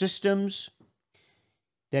existing systems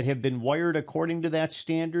that have been wired according to that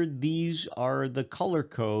standard, these are the color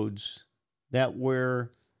codes that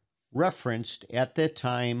were referenced at the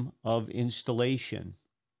time of installation.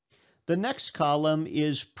 The next column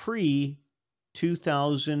is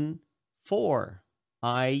pre-2004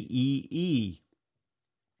 IEE.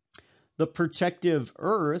 The protective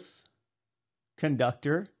earth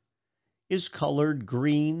conductor is colored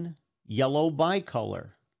green, yellow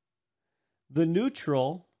bicolor. The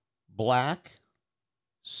neutral, black,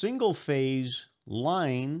 single-phase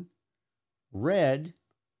line, red.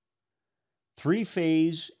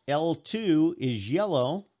 Three-phase L2 is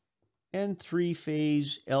yellow, and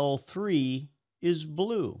three-phase L3 is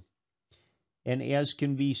blue. And as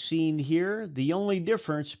can be seen here, the only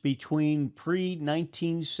difference between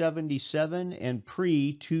pre-1977 and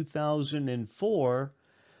pre-2004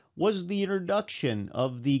 was the introduction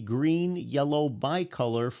of the green-yellow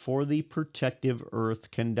bicolor for the protective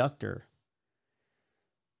earth conductor.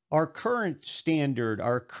 Our current standard,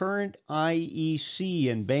 our current IEC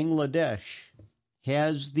in Bangladesh,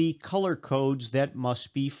 has the color codes that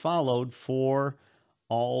must be followed for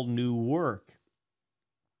all new work.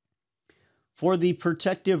 For the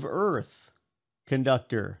protective earth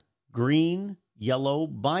conductor, green, yellow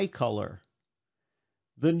bicolor.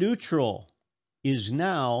 The neutral is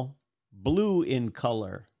now blue in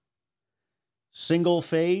color. Single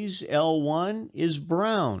phase L1 is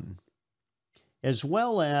brown, as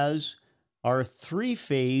well as our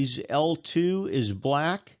three-phase L2 is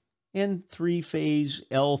black and three-phase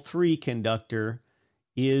L3 conductor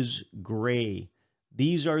is gray.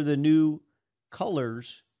 These are the new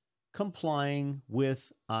colors complying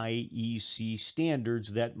with IEC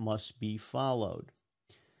standards that must be followed.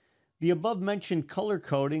 The above-mentioned color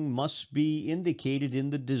coding must be indicated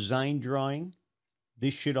in the design drawing.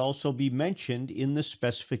 This should also be mentioned in the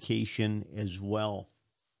specification as well.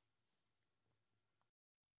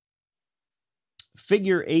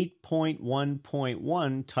 Figure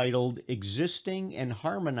 8.1.1, titled Existing and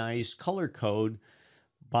Harmonized Color Code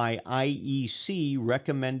by IEC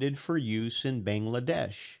Recommended for Use in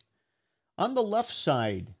Bangladesh. On the left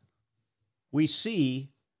side, we see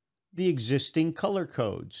the existing color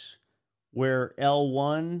codes, where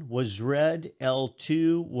L1 was red,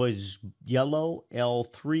 L2 was yellow,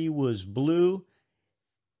 L3 was blue,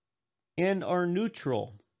 and our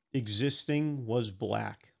neutral existing was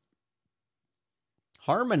black.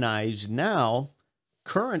 Harmonized now,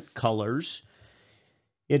 current colors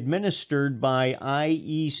administered by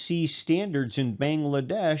IEC standards in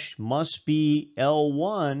Bangladesh must be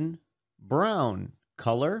L1 brown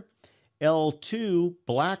color, L2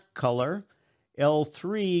 black color,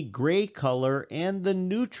 L3 gray color, and the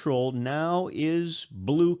neutral now is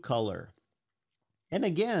blue color. And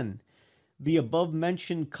again, the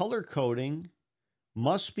above-mentioned color coding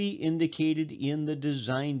must be indicated in the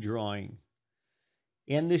design drawing.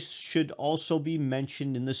 And this should also be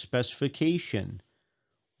mentioned in the specification.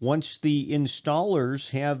 Once the installers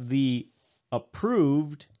have the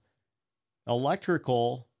approved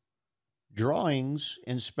electrical drawings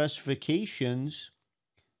and specifications,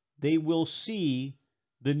 they will see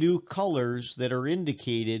the new colors that are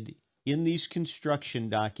indicated in these construction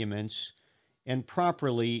documents and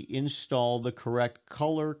properly install the correct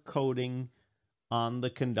color coding on the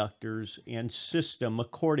conductors and system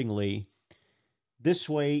accordingly. This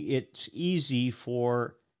way, it's easy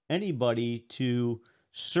for anybody to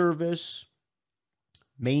service,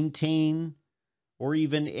 maintain, or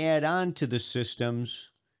even add on to the systems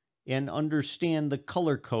and understand the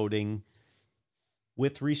color coding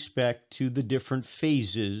with respect to the different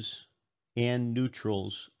phases and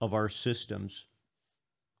neutrals of our systems.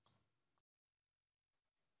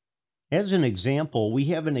 As an example, we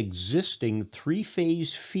have an existing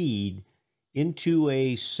three-phase feed into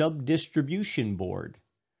a sub-distribution board.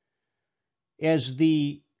 As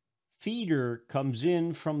the feeder comes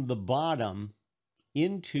in from the bottom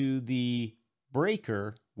into the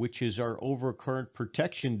breaker, which is our overcurrent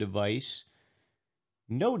protection device,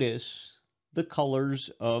 notice the colors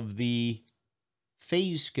of the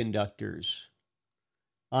phase conductors.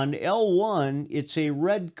 On L1, it's a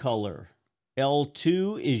red color.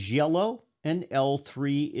 L2 is yellow, and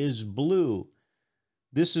L3 is blue.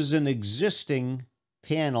 This is an existing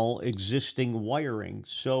panel, existing wiring.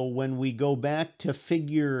 So when we go back to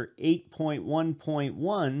figure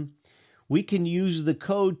 8.1.1, we can use the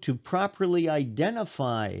code to properly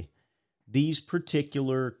identify these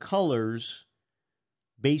particular colors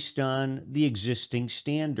based on the existing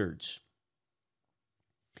standards.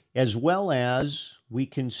 As well as we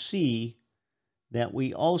can see that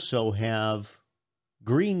we also have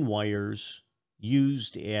green wires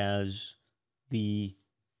used as the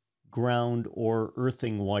ground or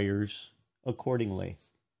earthing wires accordingly.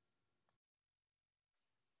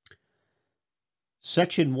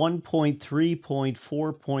 Section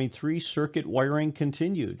 1.3.4.3 circuit wiring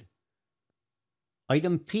continued.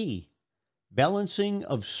 Item P, balancing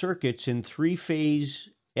of circuits in three-phase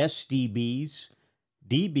SDBs,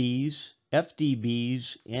 DBs,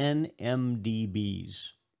 FDBs, and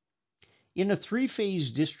MDBs. In a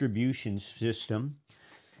three-phase distribution system,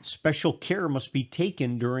 special care must be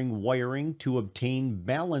taken during wiring to obtain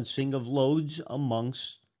balancing of loads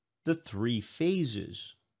amongst the three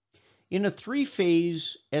phases. In a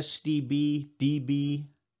three-phase SDB, DB,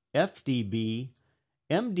 FDB,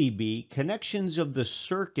 MDB, connections of the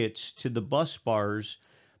circuits to the bus bars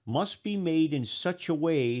must be made in such a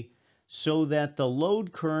way so that the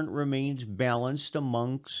load current remains balanced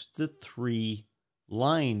amongst the three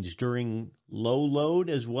lines during low load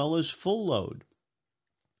as well as full load.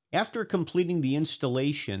 After completing the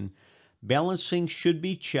installation, balancing should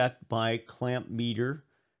be checked by clamp meter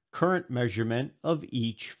current measurement of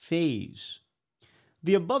each phase.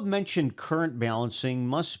 The above-mentioned current balancing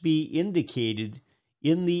must be indicated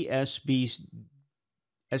in the SDB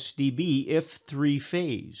if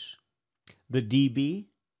three-phase. The DB,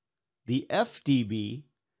 the FDB,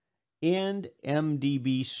 and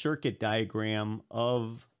MDB circuit diagram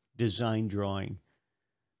of design drawing.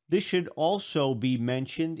 This should also be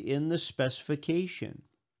mentioned in the specification.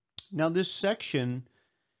 Now, this section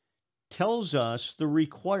tells us the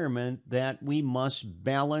requirement that we must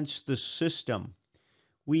balance the system.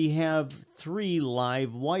 We have three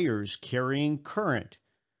live wires carrying current.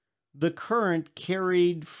 The current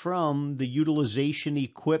carried from the utilization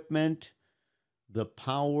equipment, the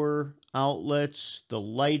power outlets, the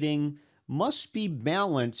lighting must be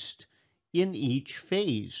balanced in each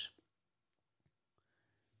phase.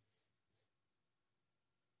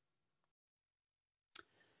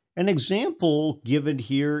 An example given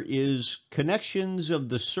here is connections of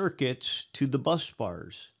the circuits to the bus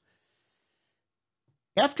bars.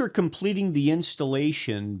 After completing the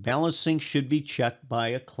installation, balancing should be checked by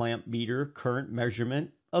a clamp meter current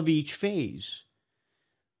measurement of each phase.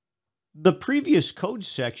 The previous code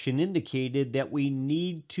section indicated that we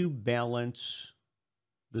need to balance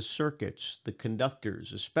the circuits, the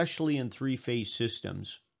conductors, especially in three-phase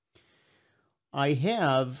systems. I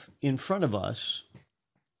have in front of us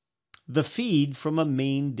the feed from a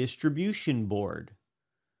main distribution board.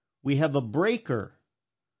 We have a breaker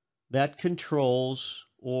that controls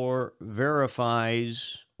or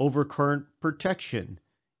verifies overcurrent protection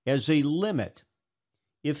as a limit.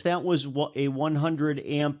 If that was a 100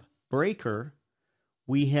 amp breaker,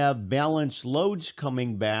 we have balanced loads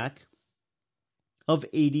coming back of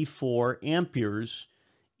 84 amperes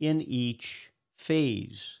in each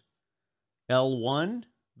phase. L1,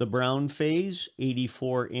 the brown phase,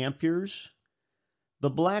 84 amperes. The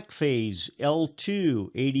black phase,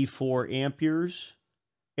 L2, 84 amperes.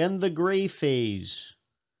 And the gray phase,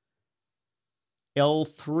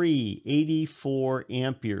 L3, 84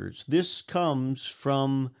 amperes. This comes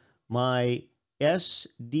from my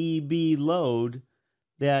SDB load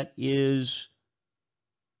that is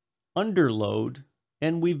under load,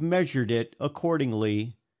 and we've measured it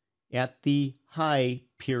accordingly at the high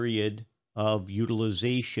period of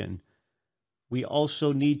utilization. We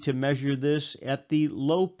also need to measure this at the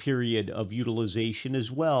low period of utilization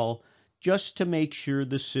as well, just to make sure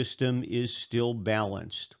the system is still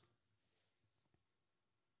balanced.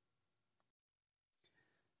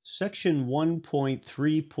 Section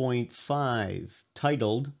 1.3.5,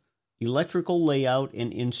 titled Electrical Layout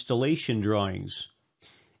and Installation Drawings.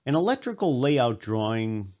 An electrical layout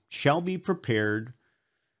drawing shall be prepared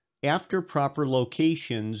after proper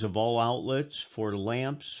locations of all outlets for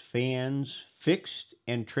lamps, fans, fixed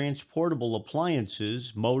and transportable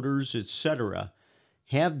appliances, motors, etc.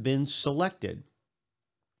 have been selected.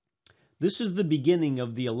 This is the beginning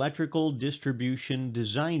of the electrical distribution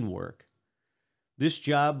design work. This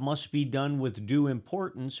job must be done with due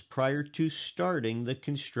importance prior to starting the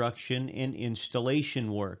construction and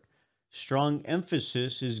installation work. Strong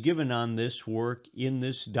emphasis is given on this work in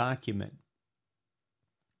this document.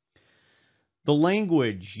 The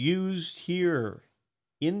language used here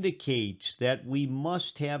indicates that we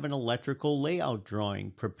must have an electrical layout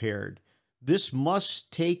drawing prepared. This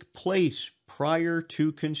must take place prior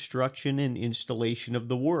to construction and installation of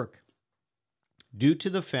the work, due to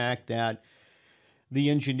the fact that the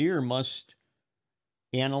engineer must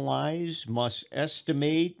analyze, must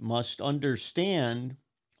estimate, must understand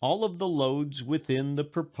all of the loads within the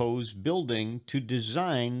proposed building to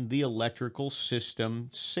design the electrical system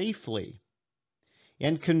safely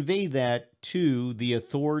and convey that to the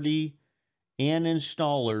authority and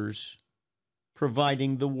installers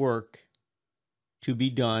providing the work to be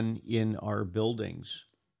done in our buildings.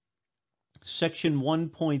 Section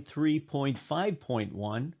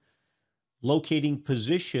 1.3.5.1, locating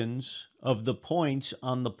positions of the points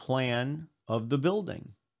on the plan of the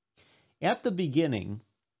building. At the beginning,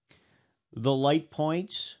 the light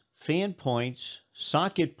points, fan points,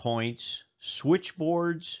 socket points,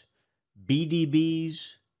 switchboards,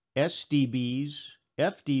 BDBs, SDBs,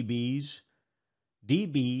 FDBs,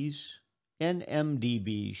 DBs, and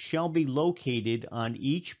MDBs shall be located on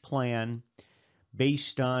each plan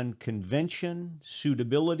based on convention,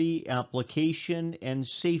 suitability, application, and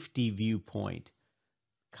safety viewpoint.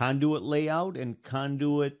 Conduit layout and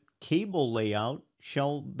conduit cable layout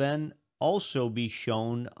shall then also be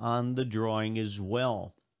shown on the drawing as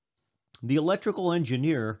well. The electrical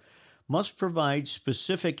engineer must provide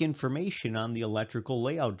specific information on the electrical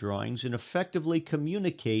layout drawings and effectively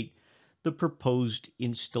communicate the proposed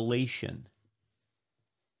installation.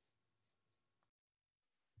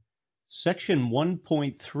 Section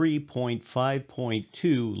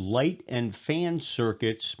 1.3.5.2, light and fan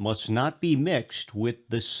circuits must not be mixed with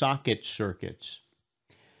the socket circuits.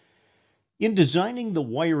 In designing the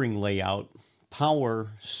wiring layout,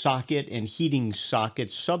 power, socket, and heating socket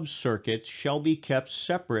subcircuits shall be kept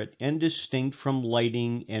separate and distinct from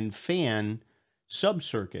lighting and fan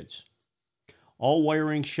subcircuits. All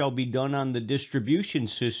wiring shall be done on the distribution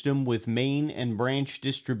system with main and branch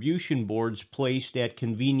distribution boards placed at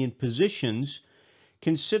convenient positions,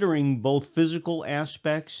 considering both physical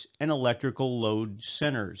aspects and electrical load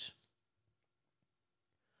centers.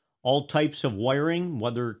 All types of wiring,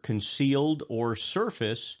 whether concealed or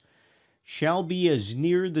surface, shall be as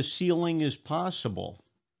near the ceiling as possible.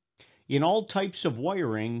 In all types of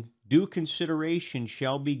wiring, due consideration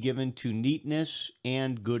shall be given to neatness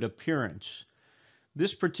and good appearance.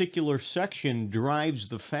 This particular section drives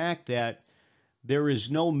the fact that there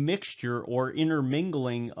is no mixture or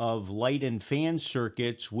intermingling of light and fan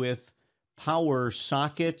circuits with power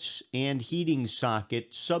sockets and heating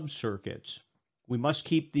socket subcircuits. We must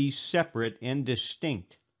keep these separate and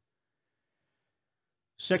distinct.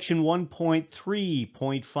 Section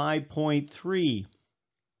 1.3.5.3,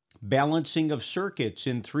 balancing of circuits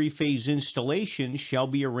in three-phase installation shall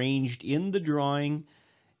be arranged in the drawing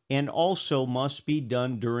and also must be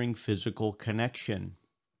done during physical connection.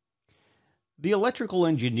 The electrical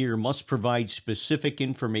engineer must provide specific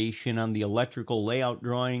information on the electrical layout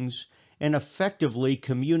drawings and effectively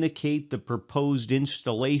communicate the proposed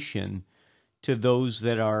installation to those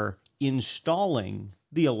that are installing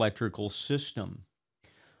the electrical system.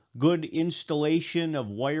 Good installation of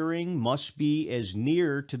wiring must be as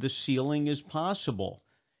near to the ceiling as possible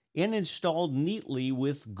and installed neatly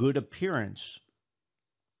with good appearance.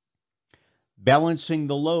 Balancing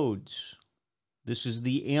the loads. This is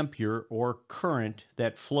the ampere or current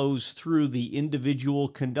that flows through the individual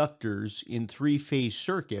conductors in three-phase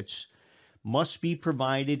circuits must be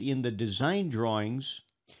provided in the design drawings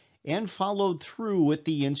and followed through with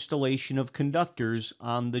the installation of conductors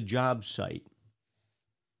on the job site.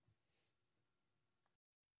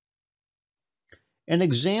 An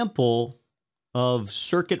example of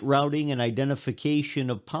circuit routing and identification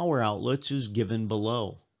of power outlets is given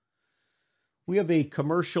below. We have a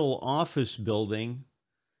commercial office building,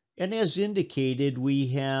 and as indicated, we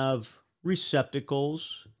have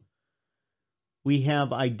receptacles. We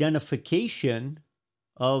have identification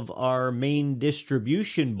of our main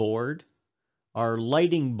distribution board. Our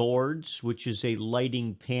lighting boards, which is a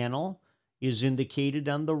lighting panel, is indicated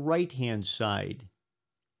on the right-hand side.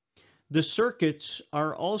 The circuits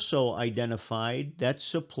are also identified that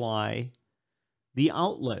supply the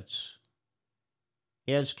outlets.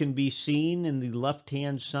 As can be seen in the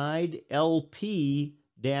left-hand side, LP-1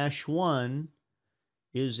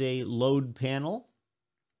 is a load panel.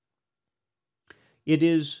 It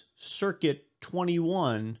is circuit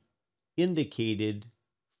 21 indicated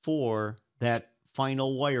for that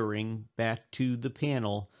final wiring back to the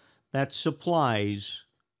panel that supplies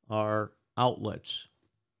our outlets.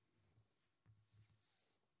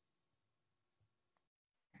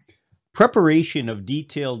 Preparation of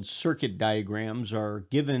detailed circuit diagrams are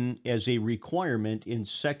given as a requirement in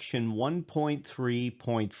section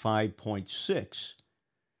 1.3.5.6.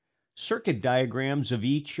 Circuit diagrams of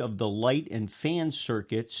each of the light and fan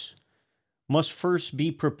circuits must first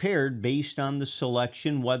be prepared based on the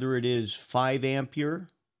selection whether it is 5 ampere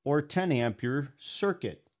or 10 ampere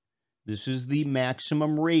circuit. This is the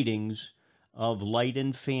maximum ratings of light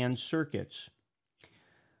and fan circuits.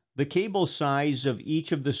 The cable size of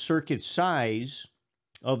each of the circuit size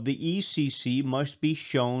of the ECC must be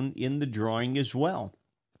shown in the drawing as well.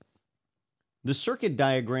 The circuit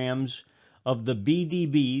diagrams of the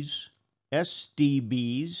BDBs,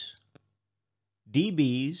 SDBs,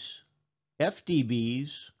 DBs,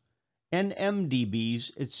 FDBs, and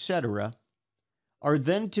MDBs, etc., are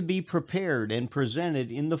then to be prepared and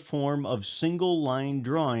presented in the form of single-line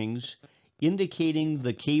drawings indicating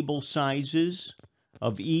the cable sizes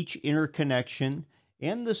of each interconnection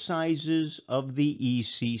and the sizes of the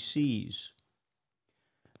ECCs.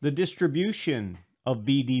 The distribution of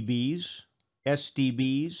BDBs,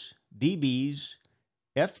 SDBs, DBs,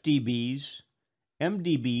 FDBs,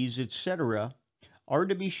 MDBs, etc. are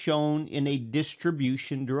to be shown in a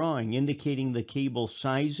distribution drawing indicating the cable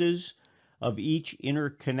sizes of each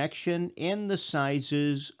interconnection and the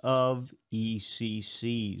sizes of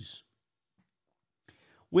ECCs.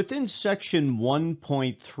 Within section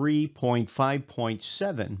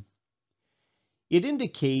 1.3.5.7, it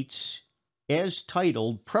indicates, as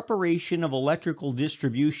titled, Preparation of Electrical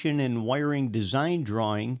Distribution and Wiring Design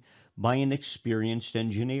Drawing by an Experienced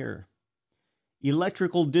Engineer.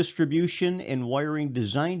 Electrical distribution and wiring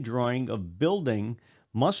design drawing of building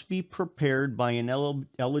must be prepared by an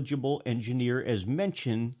eligible engineer as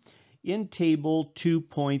mentioned in Table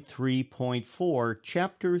 2.3.4,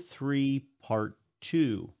 Chapter 3, Part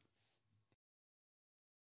 2.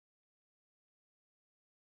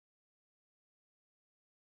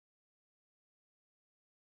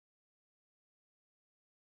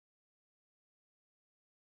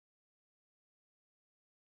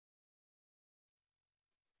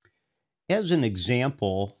 As an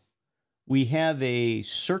example, we have a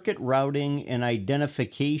circuit routing and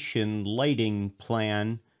identification lighting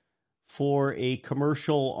plan for a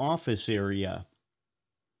commercial office area.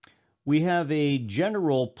 We have a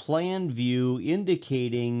general plan view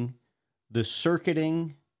indicating the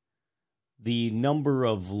circuiting, the number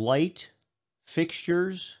of light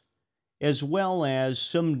fixtures, as well as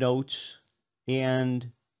some notes and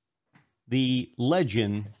the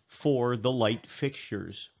legend for the light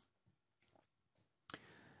fixtures.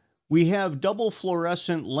 We have double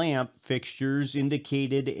fluorescent lamp fixtures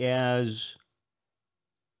indicated as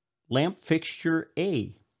lamp fixture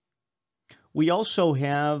A. We also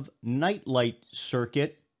have night light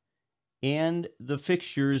circuit, and the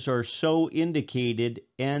fixtures are so indicated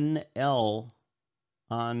NL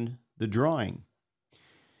on the drawing.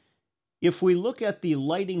 If we look at the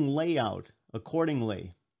lighting layout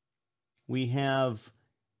accordingly, we have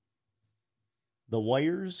the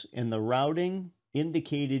wires and the routing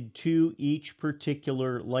indicated to each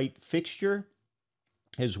particular light fixture,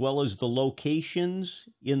 as well as the locations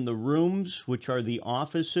in the rooms, which are the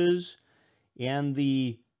offices, and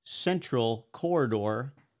the central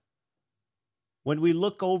corridor. When we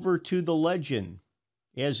look over to the legend,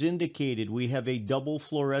 as indicated, we have a double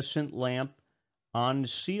fluorescent lamp on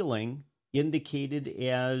ceiling indicated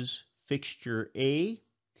as fixture A,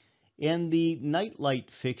 and the night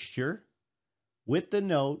light fixture with the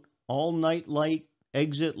note, all night light,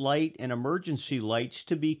 exit light, and emergency lights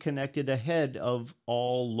to be connected ahead of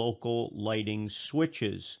all local lighting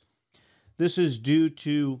switches. This is due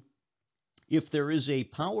to, if there is a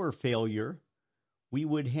power failure, we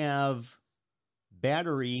would have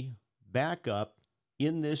battery backup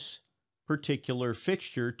in this particular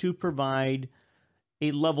fixture to provide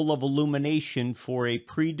a level of illumination for a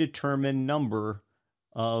predetermined number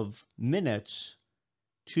of minutes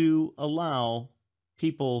to allow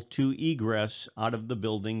people to egress out of the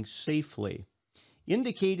building safely.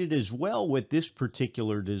 Indicated as well with this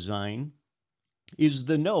particular design is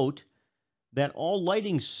the note that all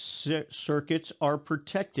lighting circuits are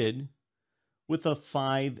protected with a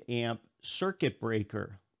 5 amp circuit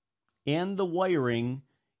breaker, and the wiring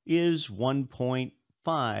is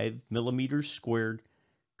 1.5 millimeters squared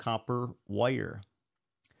copper wire.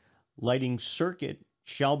 Lighting circuit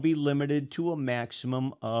shall be limited to a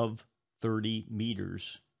maximum of 30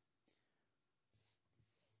 meters.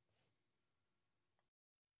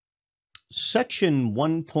 Section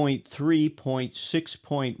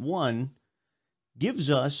 1.3.6.1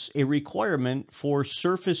 gives us a requirement for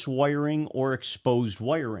surface wiring or exposed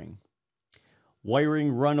wiring.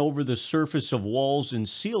 Wiring run over the surface of walls and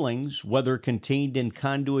ceilings, whether contained in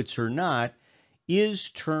conduits or not, is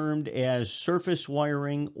termed as surface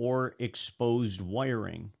wiring or exposed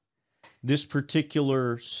wiring. This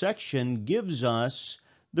particular section gives us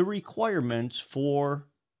the requirements for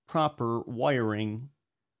proper wiring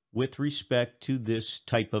with respect to this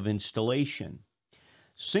type of installation.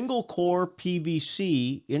 Single core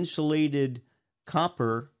PVC insulated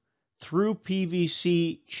copper through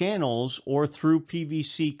PVC channels or through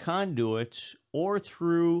PVC conduits or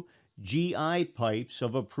through GI pipes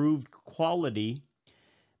of approved quality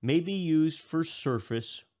may be used for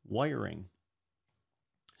surface wiring.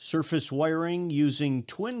 Surface wiring using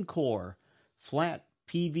twin core flat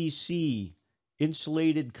PVC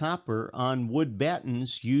insulated copper on wood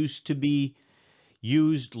battens used to be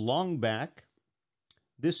used long back.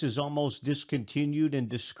 This is almost discontinued and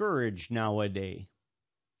discouraged nowadays.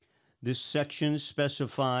 This section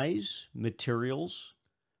specifies materials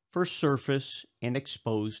for surface and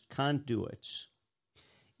exposed conduits.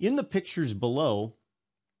 In the pictures below,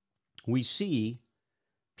 we see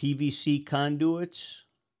PVC conduits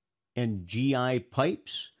and GI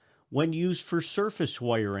pipes, when used for surface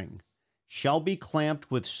wiring, shall be clamped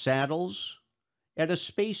with saddles at a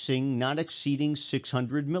spacing not exceeding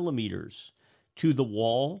 600 millimeters to the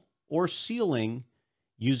wall or ceiling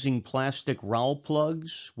using plastic rowel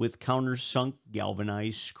plugs with countersunk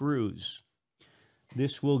galvanized screws.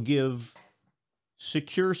 This will give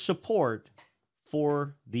secure support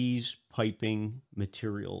for these piping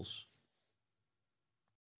materials.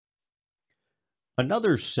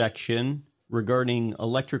 Another section regarding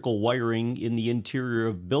electrical wiring in the interior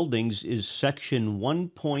of buildings is section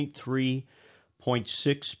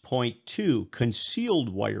 1.3.6.2, concealed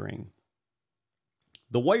wiring.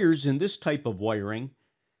 The wires in this type of wiring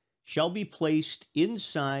shall be placed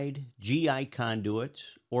inside GI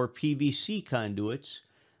conduits or PVC conduits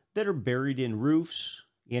that are buried in roofs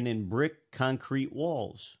and in brick concrete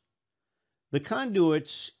walls. The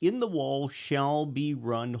conduits in the wall shall be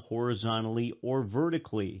run horizontally or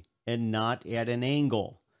vertically and not at an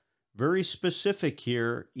angle. Very specific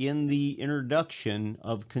here in the introduction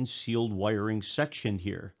of concealed wiring section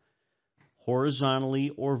here.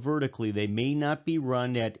 Horizontally or vertically, they may not be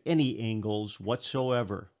run at any angles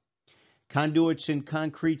whatsoever. Conduits in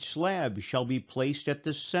concrete slabs shall be placed at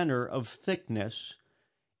the center of thickness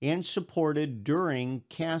and supported during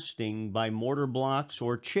casting by mortar blocks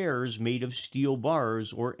or chairs made of steel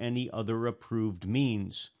bars or any other approved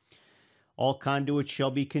means. All conduits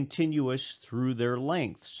shall be continuous through their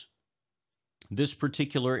lengths. This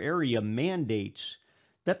particular area mandates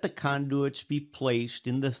that the conduits be placed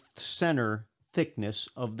in the center thickness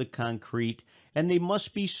of the concrete, and they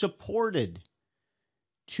must be supported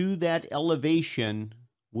to that elevation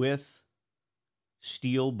with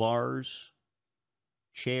steel bars,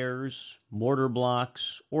 chairs, mortar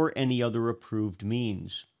blocks, or any other approved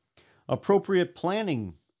means. Appropriate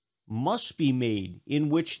planning must be made in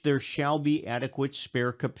which there shall be adequate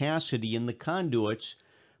spare capacity in the conduits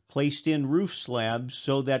placed in roof slabs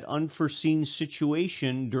so that unforeseen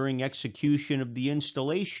situation during execution of the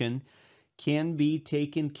installation can be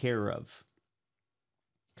taken care of.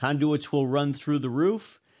 Conduits will run through the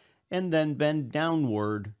roof and then bend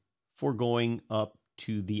downward for going up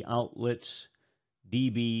to the outlets,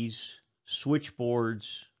 DBs,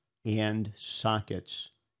 switchboards, and sockets.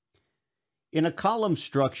 In a column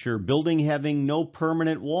structure, building having no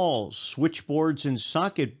permanent walls, switchboards and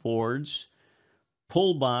socket boards,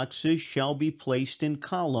 pull boxes shall be placed in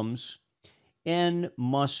columns and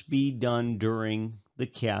must be done during the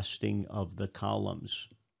casting of the columns.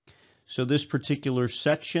 So this particular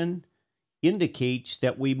section indicates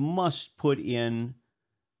that we must put in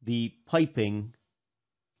the piping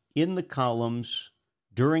in the columns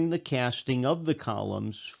during the casting of the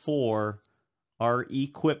columns for our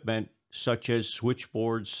equipment such as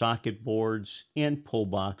switchboards, socket boards, and pull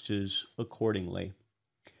boxes accordingly.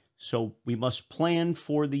 So we must plan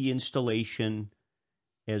for the installation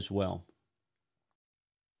as well.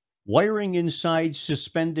 Wiring inside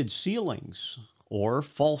suspended ceilings or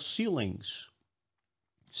false ceilings.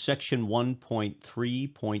 Section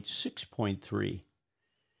 1.3.6.3.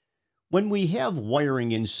 When we have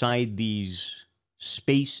wiring inside these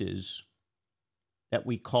spaces that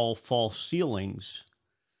we call false ceilings,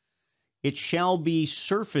 it shall be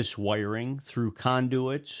surface wiring through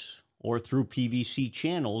conduits or through PVC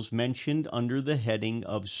channels mentioned under the heading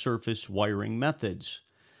of surface wiring methods.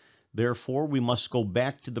 Therefore, we must go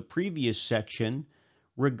back to the previous section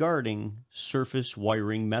regarding surface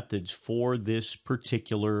wiring methods for this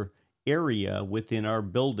particular area within our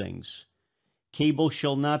buildings. Cable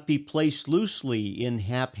shall not be placed loosely in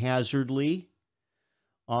haphazardly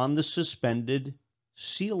on the suspended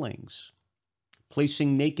ceilings.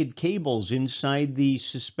 Placing naked cables inside the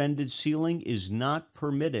suspended ceiling is not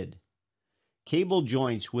permitted. Cable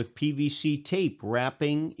joints with PVC tape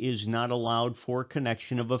wrapping is not allowed for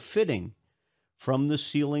connection of a fitting from the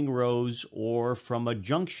ceiling rose or from a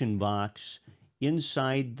junction box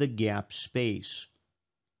inside the gap space.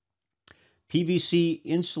 PVC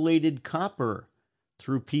insulated copper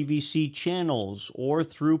through PVC channels or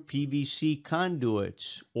through PVC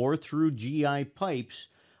conduits or through GI pipes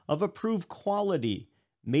of approved quality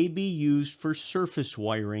may be used for surface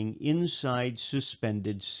wiring inside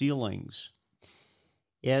suspended ceilings.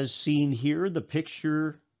 As seen here, the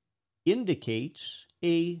picture indicates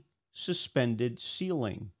a suspended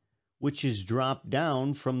ceiling, which is dropped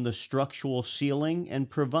down from the structural ceiling and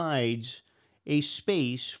provides a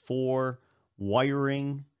space for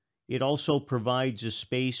wiring. It also provides a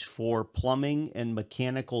space for plumbing and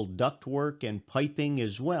mechanical ductwork and piping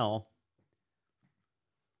as well.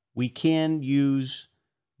 We can use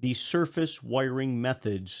the surface wiring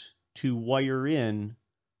methods to wire in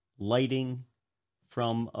lighting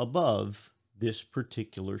from above this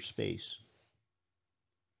particular space.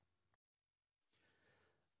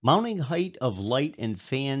 Mounting height of light and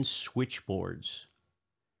fan switchboards.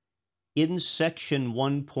 In section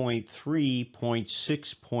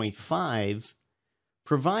 1.3.6.5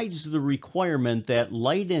 provides the requirement that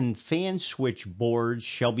light and fan switchboards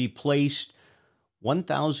shall be placed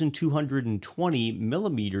 1,220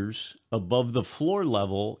 millimeters above the floor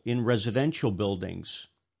level in residential buildings.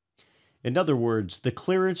 In other words, the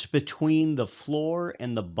clearance between the floor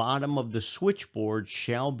and the bottom of the switchboard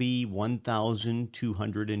shall be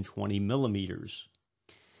 1,220 millimeters.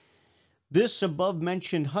 This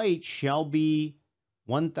above-mentioned height shall be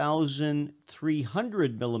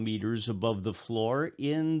 1,300 millimeters above the floor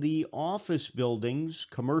in the office buildings,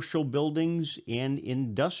 commercial buildings, and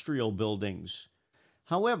industrial buildings.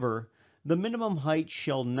 However, the minimum height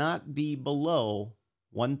shall not be below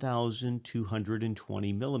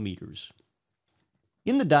 1,220 millimeters.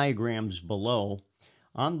 In the diagrams below,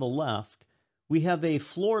 on the left, we have a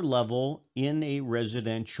floor level in a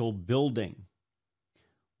residential building.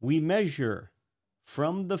 We measure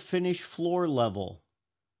from the finished floor level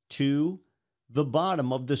to the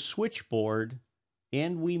bottom of the switchboard,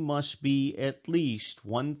 and we must be at least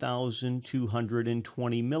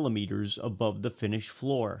 1,220 millimeters above the finished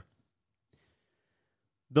floor.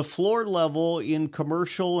 The floor level in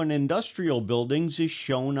commercial and industrial buildings is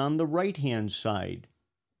shown on the right-hand side.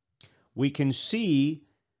 We can see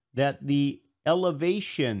that the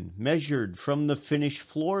elevation measured from the finished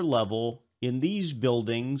floor level in these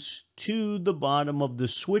buildings to the bottom of the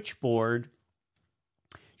switchboard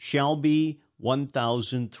shall be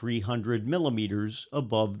 1,300 millimeters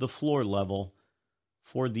above the floor level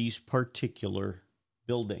for these particular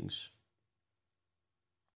buildings.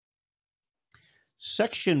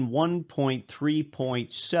 Section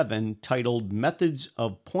 1.3.7, titled Methods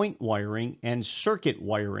of Point Wiring and Circuit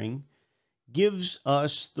Wiring, gives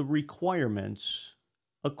us the requirements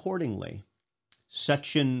accordingly.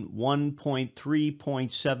 Section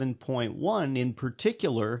 1.3.7.1 in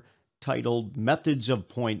particular, titled Methods of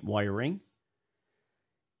Point Wiring.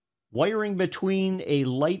 Wiring between a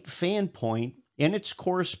light fan point and its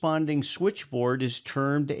corresponding switchboard is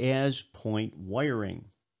termed as point wiring.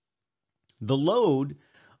 The load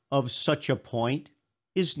of such a point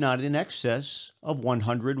is not in excess of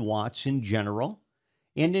 100 watts in general,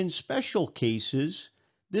 and in special cases,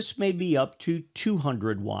 this may be up to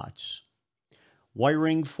 200 watts.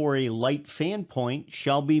 Wiring for a light fan point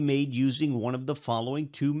shall be made using one of the following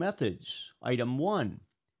two methods. Item 1,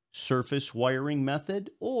 surface wiring method,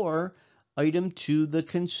 or item 2, the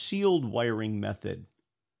concealed wiring method.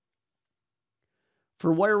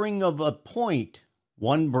 For wiring of a point,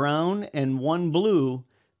 one brown and one blue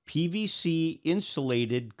PVC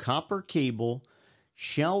insulated copper cable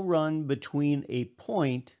shall run between a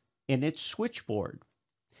point and its switchboard.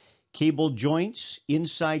 Cable joints,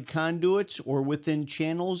 inside conduits, or within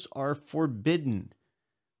channels are forbidden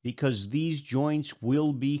because these joints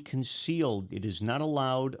will be concealed. It is not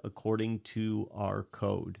allowed according to our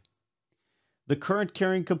code. The current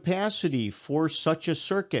carrying capacity for such a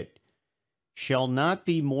circuit shall not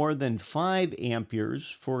be more than 5 amperes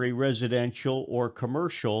for a residential or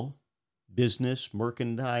commercial, business,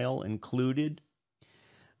 mercantile included.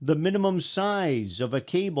 The minimum size of a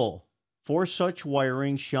cable for such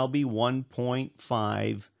wiring shall be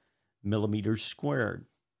 1.5 millimeters squared.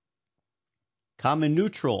 Common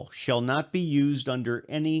neutral shall not be used under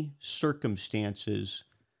any circumstances.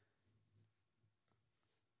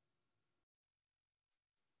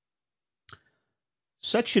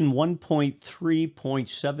 Section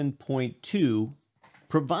 1.3.7.2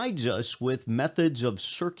 provides us with methods of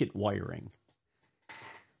circuit wiring.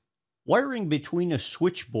 Wiring between a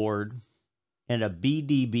switchboard and a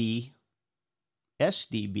BDB,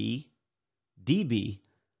 SDB, DB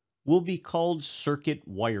will be called circuit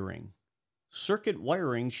wiring. Circuit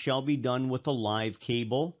wiring shall be done with a live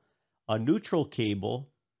cable, a neutral cable,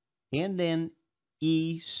 and an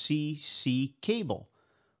ECC cable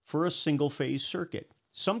for a single-phase circuit.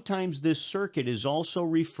 Sometimes this circuit is also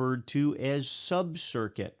referred to as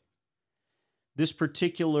sub-circuit. This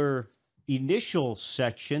particular initial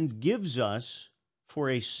section gives us for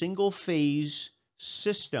a single-phase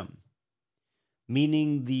system,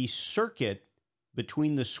 meaning the circuit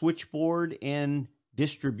between the switchboard and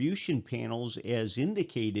distribution panels as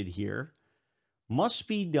indicated here must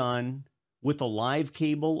be done with a live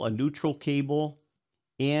cable, a neutral cable,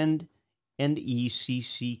 and an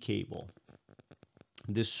ECC cable.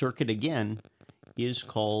 This circuit again is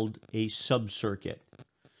called a sub-circuit.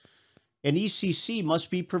 An ECC must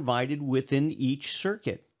be provided within each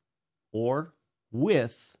circuit or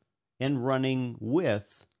with and running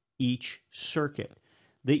with each circuit.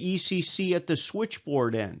 The ECC at the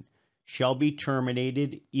switchboard end shall be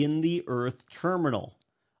terminated in the earth terminal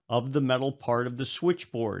of the metal part of the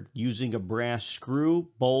switchboard using a brass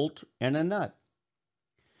screw, bolt, and a nut.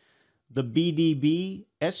 The BDB,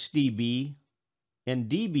 SDB, and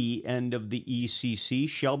DB end of the ECC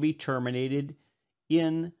shall be terminated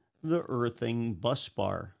in the earthing bus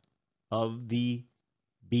bar of the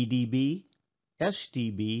BDB,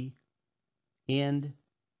 SDB, and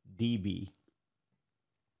DB.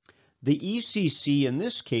 The ECC in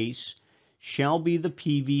this case shall be the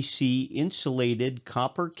PVC insulated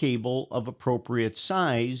copper cable of appropriate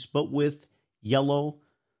size, but with yellow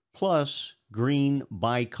plus green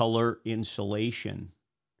bicolor insulation.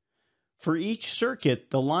 For each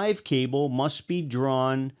circuit, the live cable must be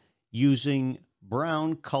drawn using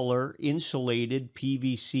brown color insulated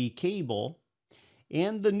PVC cable,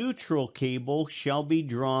 and the neutral cable shall be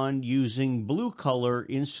drawn using blue color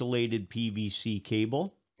insulated PVC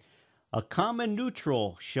cable. A common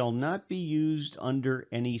neutral shall not be used under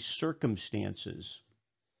any circumstances.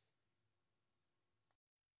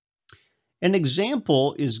 An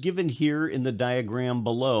example is given here in the diagram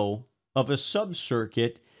below of a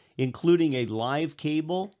sub-circuit including a live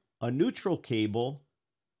cable, a neutral cable,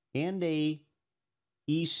 and a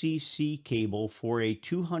ECC cable for a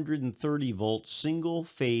 230 volt single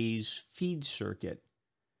phase feed circuit.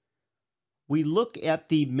 We look at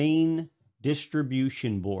the main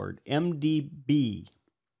distribution board, MDB.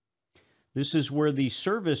 This is where the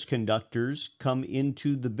service conductors come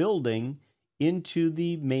into the building, into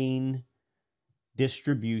the main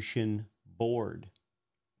distribution board.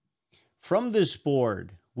 From this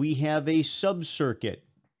board, we have a sub-circuit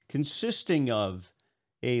consisting of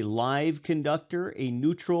a live conductor, a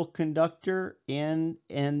neutral conductor, and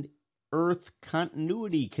an earth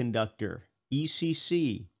continuity conductor,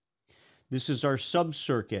 ECC. This is our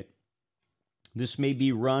sub-circuit. This may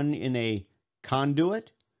be run in a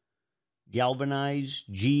conduit, galvanized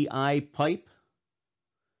GI pipe,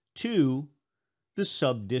 to the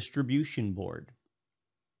sub-distribution board.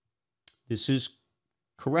 This is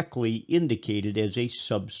correctly indicated as a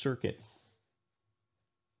sub-circuit.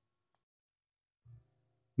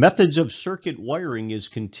 Methods of circuit wiring is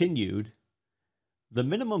continued. The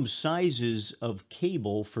minimum sizes of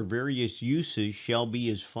cable for various uses shall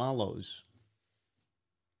be as follows.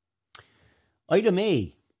 Item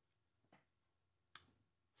A,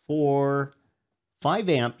 for 5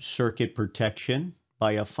 amp circuit protection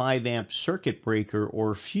by a 5 amp circuit breaker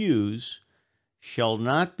or fuse shall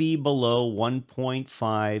not be below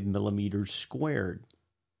 1.5 millimeters squared.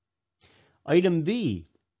 Item B,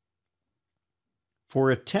 for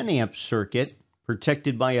a 10 amp circuit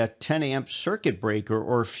protected by a 10 amp circuit breaker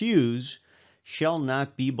or fuse shall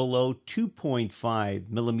not be below 2.5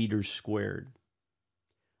 millimeters squared.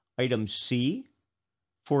 Item C,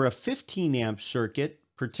 for a 15 amp circuit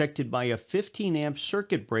protected by a 15 amp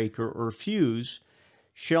circuit breaker or fuse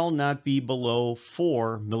shall not be below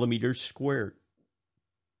 4 millimeters squared.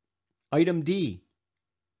 Item D,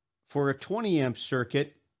 for a 20 amp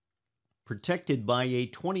circuit protected by a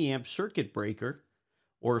 20 amp circuit breaker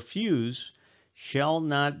or fuse shall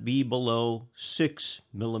not be below 6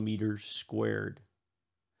 millimeters squared.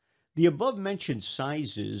 The above-mentioned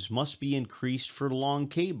sizes must be increased for long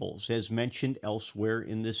cables, as mentioned elsewhere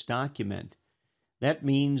in this document. That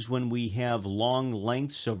means when we have long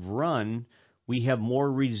lengths of run, we have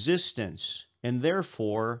more resistance and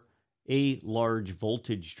therefore a large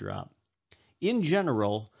voltage drop. In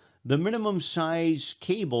general, The minimum size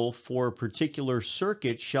cable for a particular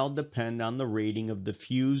circuit shall depend on the rating of the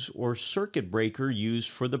fuse or circuit breaker used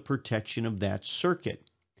for the protection of that circuit.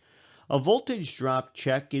 A voltage drop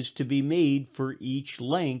check is to be made for each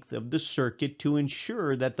length of the circuit to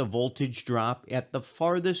ensure that the voltage drop at the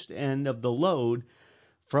farthest end of the load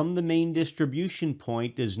from the main distribution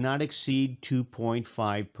point does not exceed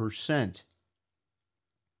 2.5%.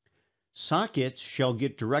 Sockets shall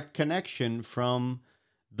get direct connection from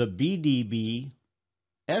the BDB,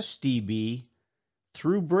 SDB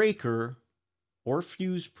through breaker or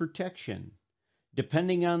fuse protection.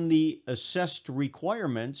 Depending on the assessed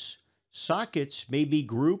requirements, sockets may be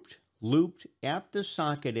grouped, looped at the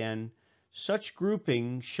socket end. Such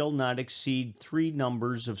grouping shall not exceed 3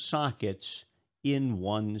 numbers of sockets in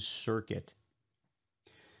one circuit.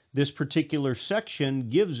 This particular section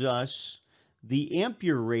gives us the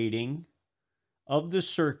ampere rating of the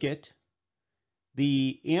circuit,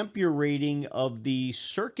 the ampere rating of the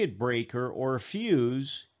circuit breaker or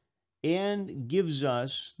fuse, and gives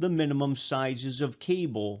us the minimum sizes of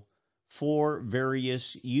cable for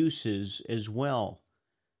various uses as well,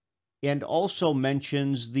 and also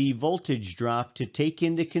mentions the voltage drop to take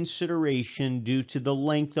into consideration due to the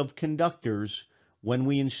length of conductors when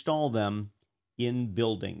we install them in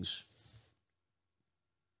buildings.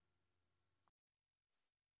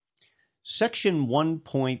 Section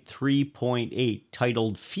 1.3.8,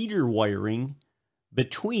 titled Feeder Wiring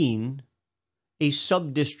between a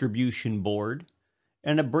Sub-Distribution Board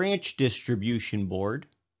and a Branch Distribution Board,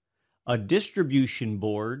 a Distribution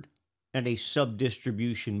Board and a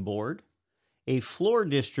Sub-Distribution Board, a Floor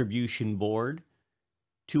Distribution Board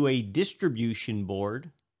to a Distribution Board,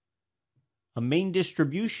 a Main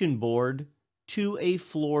Distribution Board to a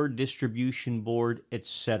Floor Distribution Board,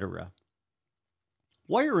 etc.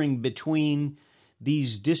 Wiring between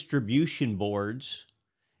these distribution boards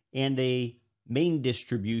and a main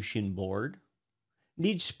distribution board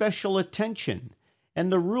needs special attention,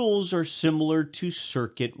 and the rules are similar to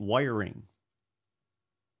circuit wiring.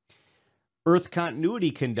 Earth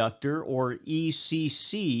continuity conductor, or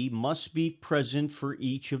ECC, must be present for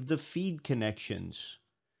each of the feed connections.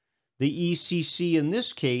 The ECC in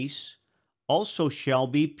this case also shall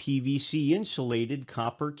be PVC insulated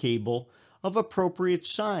copper cable of appropriate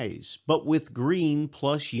size, but with green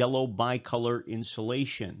plus yellow bicolor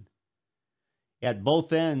insulation. At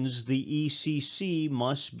both ends, the ECC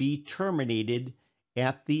must be terminated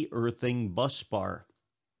at the earthing bus bar.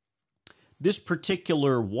 This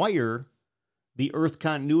particular wire, the earth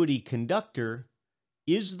continuity conductor,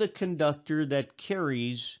 is the conductor that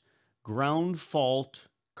carries ground fault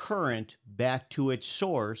current back to its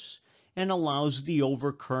source and allows the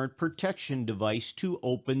overcurrent protection device to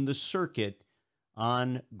open the circuit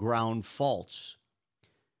on ground faults.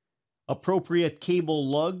 Appropriate cable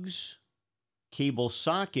lugs, cable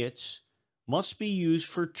sockets, must be used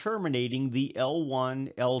for terminating the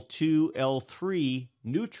L1, L2, L3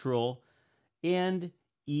 neutral and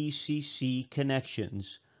ECC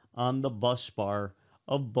connections on the bus bar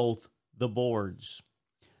of both the boards.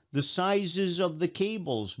 The sizes of the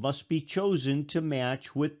cables must be chosen to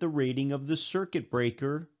match with the rating of the circuit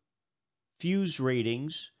breaker, fuse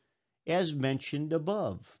ratings, as mentioned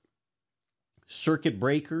above. Circuit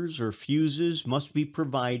breakers or fuses must be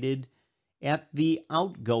provided at the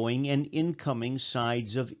outgoing and incoming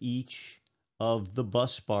sides of each of the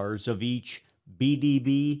bus bars of each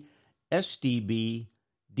BDB, SDB,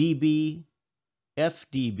 DB,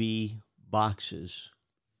 FDB boxes.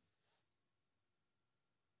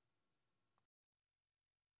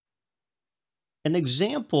 An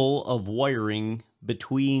example of wiring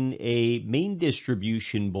between a main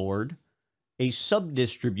distribution board, a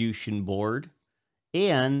sub-distribution board,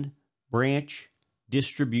 and branch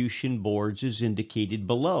distribution boards is indicated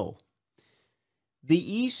below.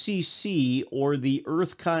 The ECC, or the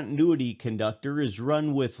earth continuity conductor, is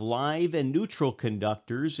run with live and neutral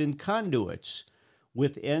conductors and conduits,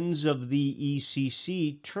 with ends of the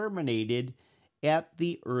ECC terminated at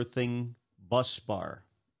the earthing bus bar.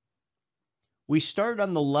 We start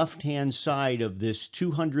on the left-hand side of this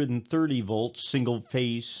 230-volt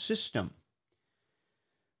single-phase system.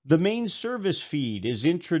 The main service feed is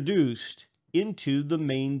introduced into the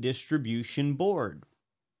main distribution board,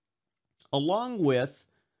 along with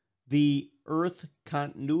the earth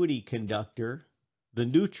continuity conductor, the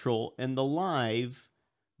neutral, and the live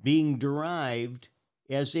being derived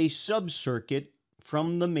as a sub-circuit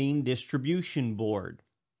from the main distribution board.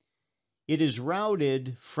 It is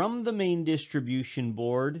routed from the main distribution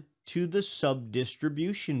board to the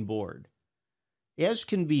sub-distribution board. As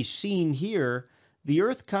can be seen here, the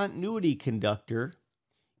earth continuity conductor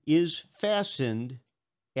is fastened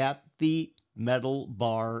at the metal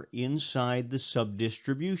bar inside the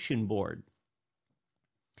subdistribution board.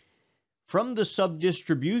 From the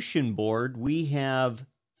subdistribution board, we have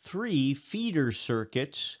 3 feeder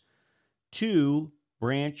circuits, 2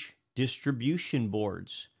 branch distribution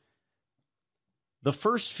boards. The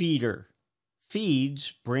first feeder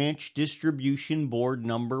feeds branch distribution board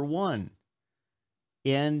number 1,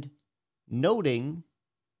 and noting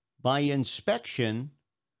by inspection,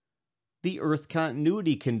 the earth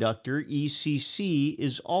continuity conductor, ECC,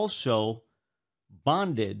 is also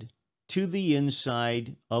bonded to the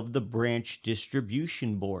inside of the branch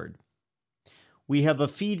distribution board. We have a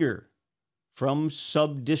feeder from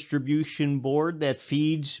sub-distribution board that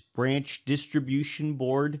feeds branch distribution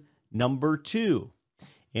board number 2.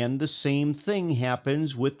 And the same thing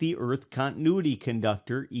happens with the earth continuity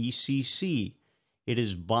conductor, ECC. It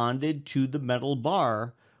is bonded to the metal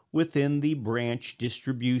bar within the branch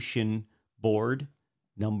distribution board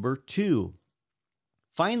number 2.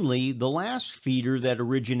 Finally, the last feeder that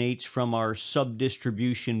originates from our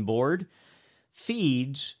sub-distribution board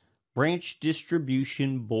feeds branch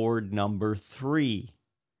distribution board number 3.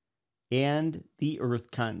 And the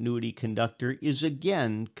earth continuity conductor is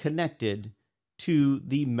again connected to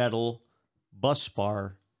the metal bus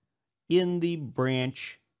bar in the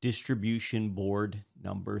branch distribution board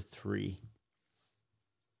number 3.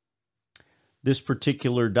 This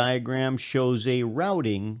particular diagram shows a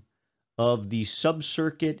routing of the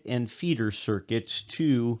subcircuit and feeder circuits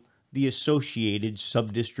to the associated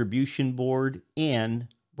subdistribution board and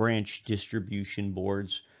branch distribution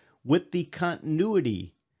boards with the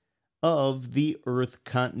continuity of the earth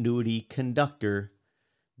continuity conductor.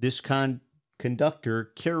 This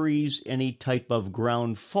conductor carries any type of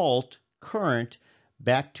ground fault current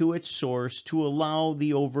back to its source to allow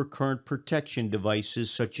the overcurrent protection devices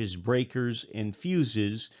such as breakers and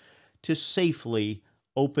fuses to safely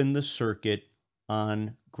open the circuit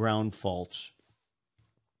on ground faults.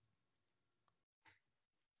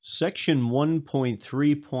 Section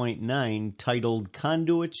 1.3.9, titled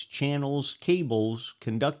Conduits, Channels, Cables,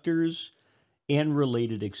 Conductors, and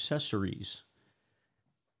Related Accessories.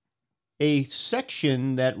 A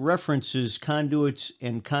section that references conduits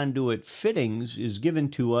and conduit fittings is given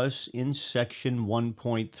to us in section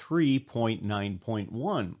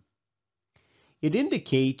 1.3.9.1. It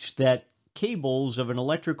indicates that cables of an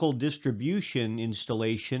electrical distribution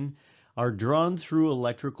installation are drawn through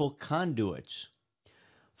electrical conduits.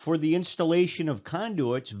 For the installation of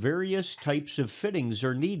conduits, various types of fittings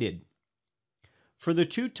are needed. For the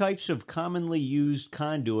 2 types of commonly used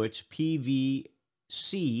conduits,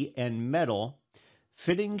 PVC and metal,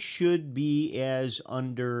 fittings should be as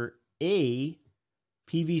under A,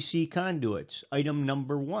 PVC conduits. Item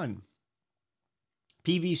number 1.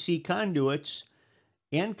 PVC conduits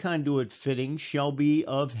and conduit fittings shall be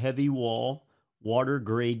of heavy wall, water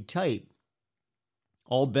grade type.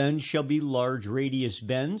 All bends shall be large radius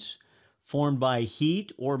bends formed by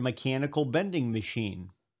heat or mechanical bending machine.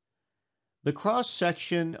 The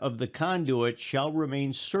cross-section of the conduit shall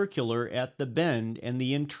remain circular at the bend, and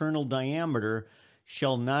the internal diameter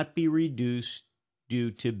shall not be reduced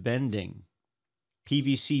due to bending.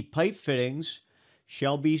 PVC pipe fittings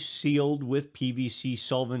shall be sealed with PVC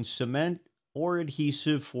solvent cement or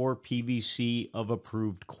adhesive for PVC of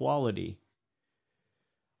approved quality.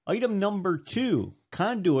 Item number 2,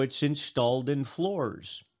 conduits installed in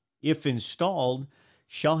floors, if installed,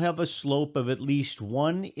 shall have a slope of at least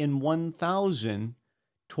 1 in 1,000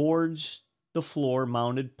 towards the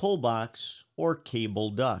floor-mounted pull box or cable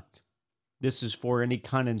duct. This is for any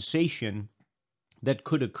condensation that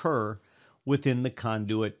could occur within the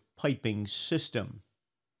conduit piping system.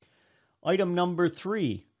 Item number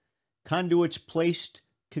 3, conduits placed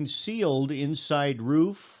concealed inside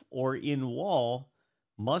roof or in wall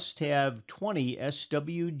must have 20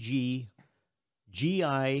 SWG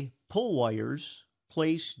GI pull wires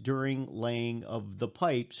placed during laying of the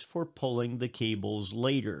pipes for pulling the cables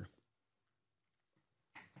later.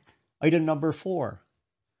 Item number 4,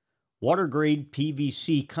 water grade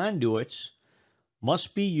PVC conduits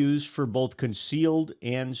must be used for both concealed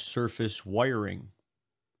and surface wiring.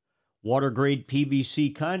 Water grade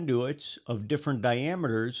PVC conduits of different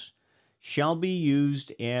diameters shall be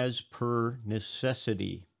used as per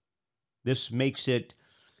necessity. This makes it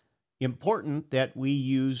important that we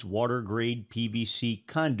use water grade PVC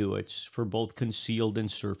conduits for both concealed and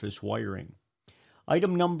surface wiring.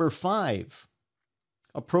 Item number 5,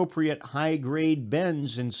 appropriate high grade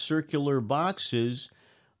bends and circular boxes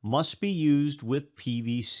must be used with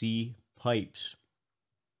PVC pipes.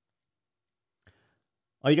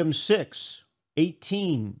 Item 6,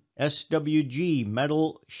 18 SWG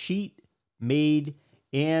metal sheet made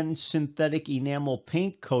and synthetic enamel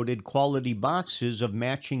paint coated quality boxes of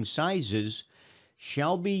matching sizes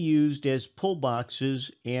shall be used as pull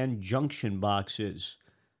boxes and junction boxes.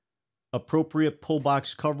 Appropriate pull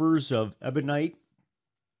box covers of ebonite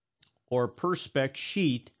or perspex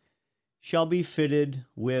sheet shall be fitted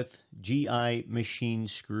with GI machine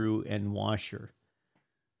screw and washer.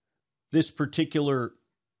 This particular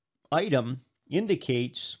item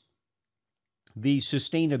indicates the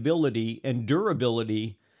sustainability and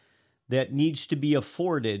durability that needs to be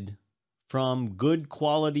afforded from good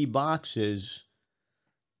quality boxes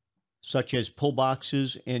such as pull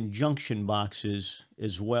boxes and junction boxes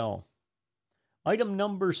as well. Item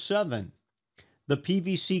number 7, the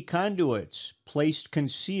PVC conduits placed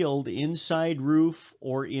concealed inside roof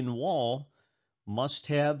or in wall must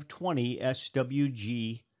have 20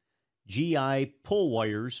 SWG GI pull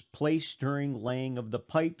wires placed during laying of the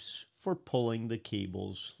pipes for pulling the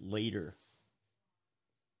cables later.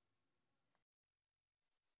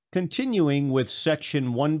 Continuing with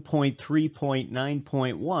section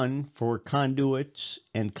 1.3.9.1 for conduits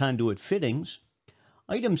and conduit fittings,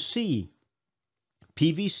 item C,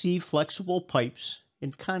 PVC flexible pipes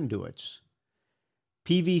and conduits.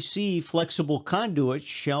 PVC flexible conduits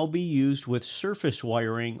shall be used with surface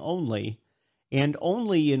wiring only, and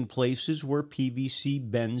only in places where PVC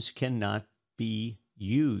bends cannot be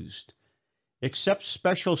used. Except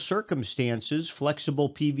special circumstances, flexible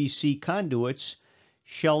PVC conduits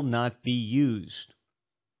shall not be used.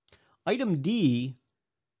 Item D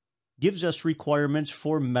gives us requirements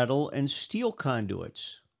for metal and steel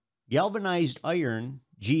conduits. Galvanized iron,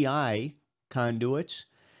 GI, conduits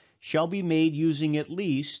shall be made using at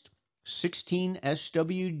least 16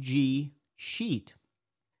 SWG sheet.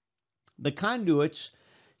 The conduits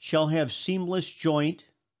shall have seamless joint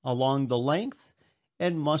along the length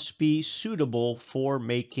and must be suitable for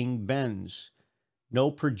making bends. No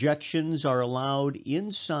projections are allowed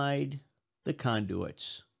inside the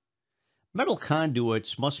conduits. Metal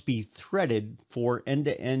conduits must be threaded for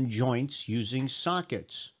end-to-end joints using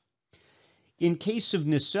sockets. In case of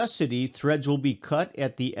necessity, threads will be cut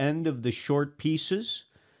at the end of the short pieces.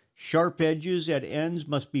 Sharp edges at ends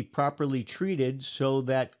must be properly treated so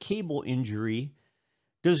that cable injury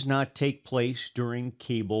does not take place during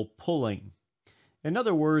cable pulling. In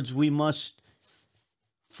other words, we must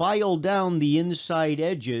file down the inside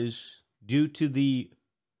edges due to the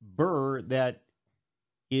burr that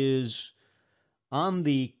is on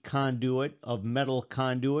the conduit of metal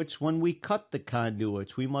conduits. When we cut the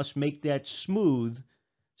conduits, we must make that smooth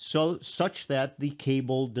such that the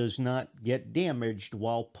cable does not get damaged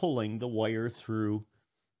while pulling the wire through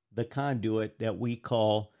the conduit that we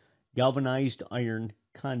call galvanized iron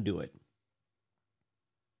conduit.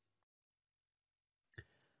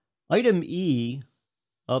 Item E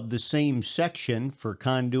of the same section for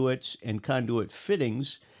conduits and conduit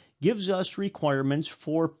fittings gives us requirements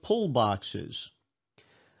for pull boxes.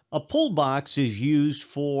 A pull box is used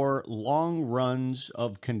for long runs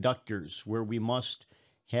of conductors where we must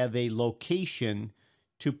have a location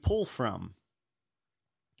to pull from.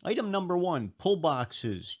 Item number 1, pull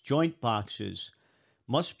boxes, joint boxes,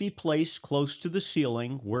 must be placed close to the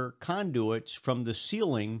ceiling where conduits from the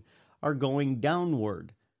ceiling are going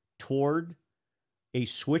downward toward a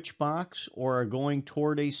switch box or are going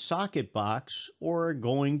toward a socket box or are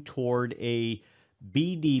going toward a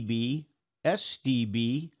BDB,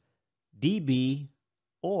 SDB, DB,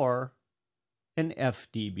 or an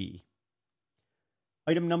FDB.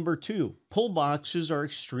 Item number 2, pull boxes are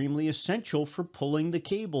extremely essential for pulling the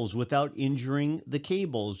cables without injuring the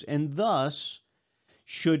cables and thus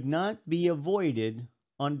should not be avoided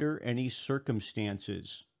under any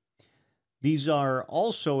circumstances. These are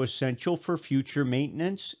also essential for future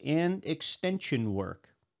maintenance and extension work.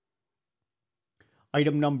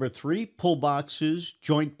 Item number 3, pull boxes,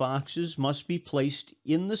 joint boxes must be placed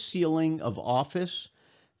in the ceiling of office,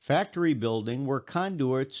 factory building where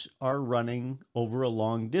conduits are running over a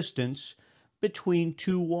long distance between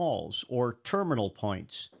two walls or terminal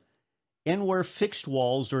points, and where fixed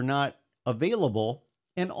walls are not available,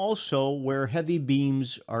 and also where heavy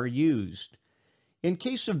beams are used. In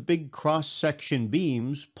case of big cross-section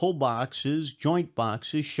beams, pull boxes, joint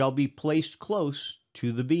boxes shall be placed close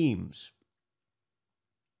to the beams.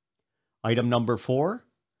 Item number 4,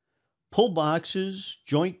 pull boxes,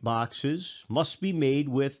 joint boxes must be made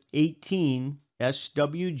with 18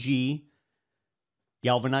 SWG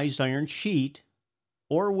galvanized iron sheet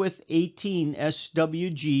or with 18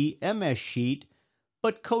 SWG MS sheet,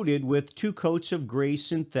 but coated with 2 coats of gray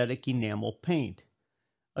synthetic enamel paint.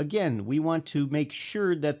 Again, we want to make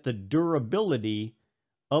sure that the durability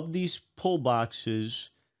of these pull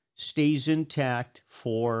boxes stays intact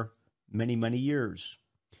for many, many years.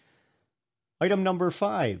 Item number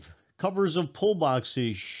 5, covers of pull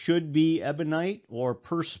boxes should be ebonite or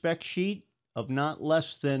perspex sheet of not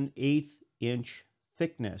less than 1/8 inch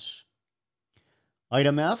thickness.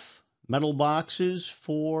 Item F, metal boxes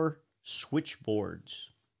for switchboards.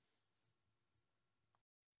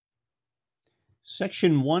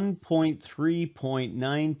 Section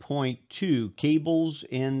 1.3.9.2, cables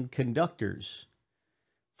and conductors.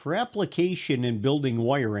 For application in building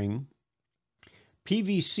wiring,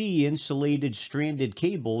 PVC insulated stranded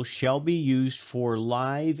cables shall be used for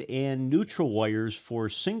live and neutral wires for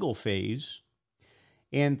single phase,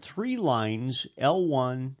 and 3 lines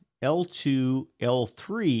L1, L2,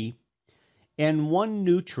 L3, and 1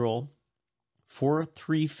 neutral for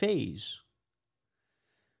 3 phase.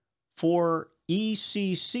 For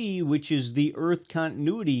ECC, which is the earth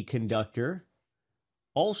continuity conductor,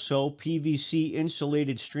 also PVC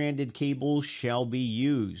insulated stranded cables shall be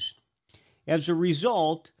used. As a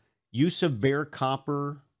result, use of bare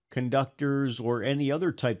copper conductors or any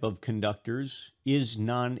other type of conductors is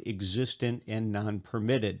non-existent and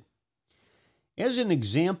non-permitted. As an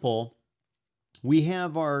example, we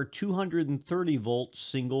have our 230 volt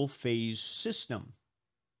single phase system.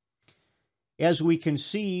 As we can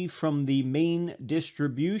see from the main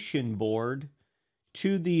distribution board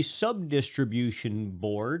to the sub-distribution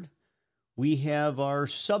board, we have our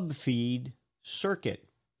subfeed circuit.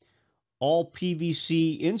 All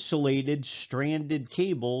PVC insulated stranded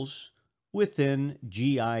cables within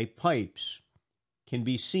GI pipes can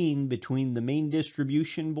be seen between the main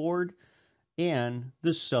distribution board and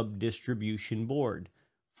the sub-distribution board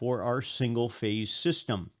for our single phase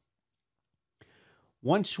system.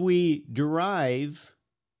 Once we derive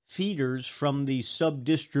feeders from the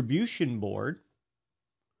sub-distribution board,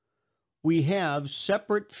 we have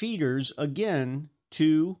separate feeders again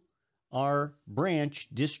to our branch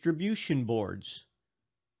distribution boards.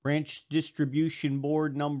 Branch distribution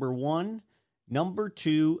board number 1, number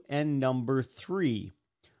 2, and number 3.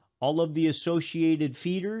 All of the associated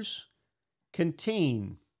feeders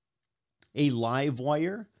contain a live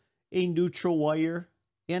wire, a neutral wire,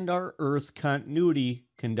 and our earth continuity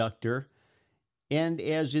conductor. And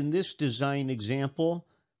as in this design example,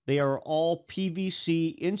 they are all PVC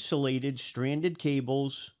insulated stranded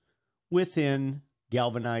cables within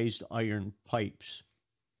galvanized iron pipes.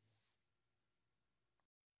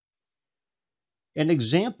 An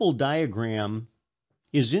example diagram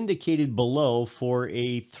is indicated below for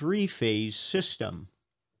a 3-phase system.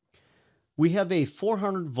 We have a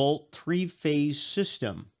 400 volt 3-phase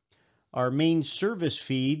system. Our main service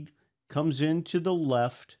feed comes into the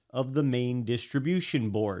left of the main distribution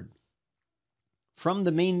board. From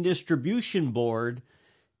the main distribution board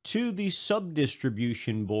to the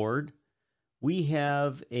sub-distribution board, we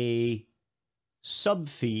have a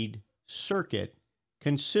subfeed circuit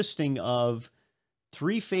consisting of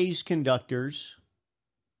 3-phase conductors,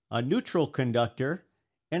 a neutral conductor,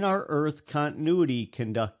 and our earth continuity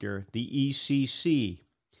conductor, the ECC.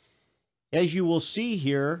 As you will see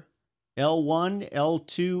here, L1,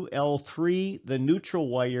 L2, L3, the neutral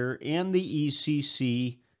wire, and the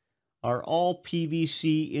ECC are all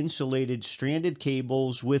PVC insulated stranded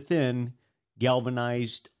cables within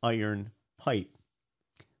galvanized iron pipe.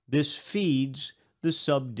 This feeds the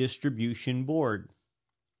sub-distribution board.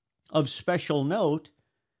 Of special note,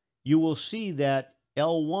 you will see that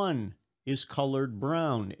L1 is colored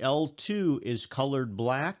brown, L2 is colored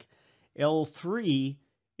black, L3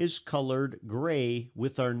 is colored gray,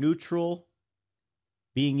 with our neutral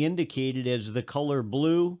being indicated as the color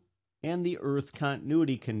blue, and the earth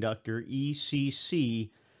continuity conductor, ECC,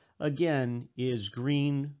 again is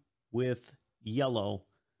green with yellow,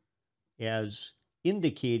 as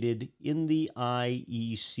indicated in the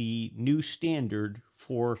IEC new standard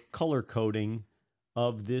for color coding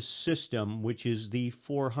of this system, which is the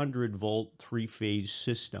 400 volt 3-phase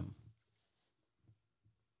system.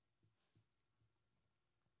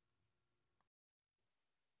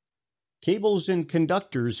 Cables and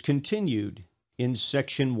conductors continued in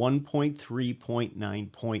section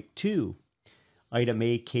 1.3.9.2. Item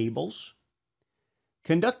A, cables.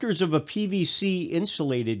 Conductors of a PVC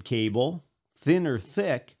insulated cable, thin or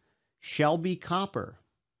thick, shall be copper.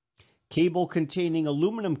 Cable containing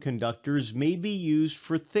aluminum conductors may be used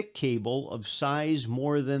for thick cable of size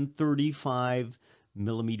more than 35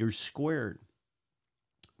 millimeters squared.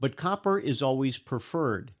 But copper is always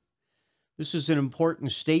preferred. This is an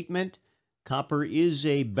important statement. Copper is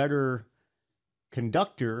a better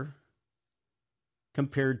conductor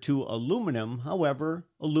compared to aluminum. However,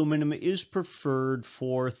 aluminum is preferred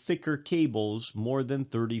for thicker cables more than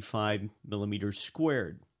 35 millimeters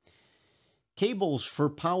squared. Cables for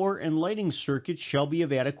power and lighting circuits shall be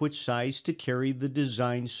of adequate size to carry the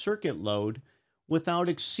designed circuit load without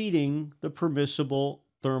exceeding the permissible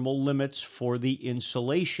thermal limits for the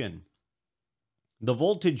insulation. The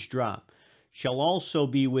voltage drop shall also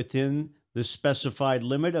be within the specified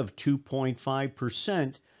limit of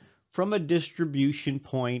 2.5% from a distribution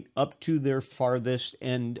point up to their farthest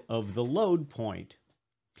end of the load point.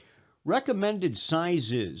 Recommended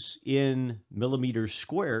sizes in millimeters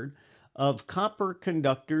squared of copper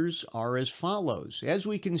conductors are as follows. As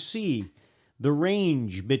we can see, the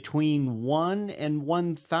range between 1 and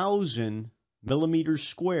 1,000 millimeters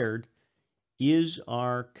squared is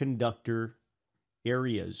our conductor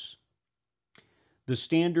areas. The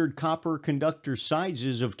standard copper conductor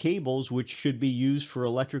sizes of cables which should be used for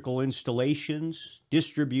electrical installations,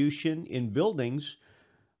 distribution in buildings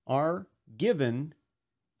are given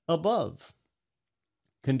above.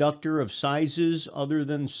 Conductor of sizes other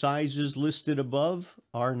than sizes listed above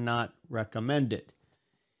are not recommended.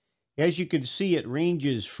 As you can see, it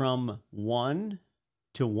ranges from 1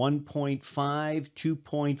 to 1.5,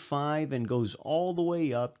 2.5, and goes all the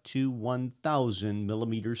way up to 1,000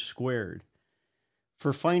 millimeters squared.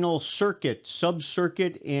 For final circuit,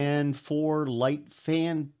 sub-circuit, and for light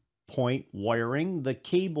fan point wiring, the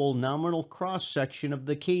cable nominal cross-section of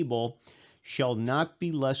the cable shall not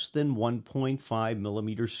be less than 1.5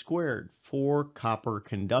 millimeters squared for copper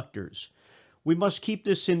conductors. We must keep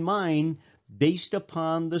this in mind based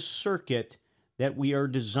upon the circuit that we are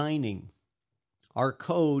designing. Our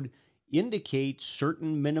code indicates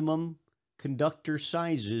certain minimum conductor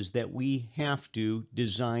sizes that we have to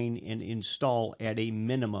design and install at a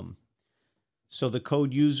minimum. So the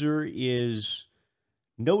code user is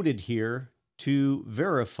noted here to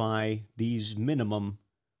verify these minimum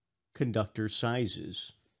conductor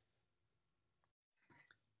sizes.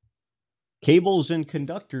 Cables and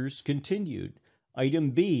conductors continued. Item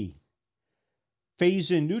B,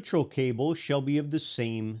 phase and neutral cable shall be of the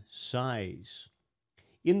same size.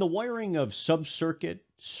 In the wiring of sub-circuit,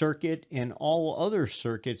 circuit, and all other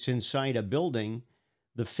circuits inside a building,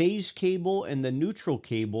 the phase cable and the neutral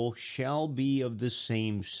cable shall be of the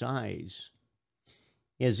same size.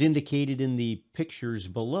 As indicated in the pictures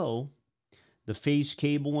below, the phase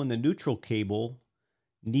cable and the neutral cable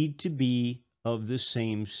need to be of the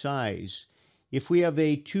same size. If we have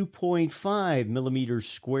a 2.5 millimeters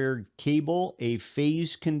squared cable, a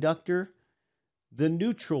phase conductor, the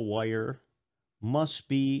neutral wire must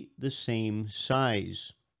be the same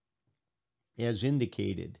size as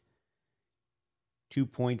indicated.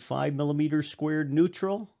 2.5 millimeters squared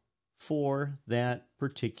neutral for that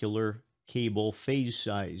particular cable phase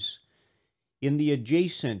size. In the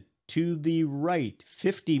adjacent to the right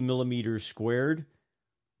 50 millimeters squared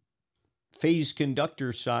phase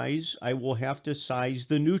conductor size, I will have to size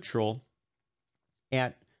the neutral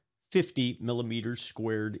at 50 millimeters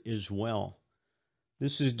squared as well.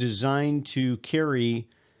 This is designed to carry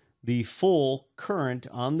the full current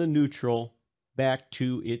on the neutral back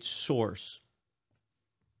to its source.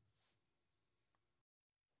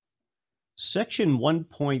 Section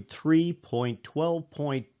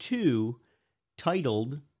 1.3.12.2,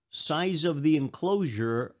 titled Size of the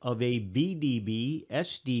Enclosure of a BDB,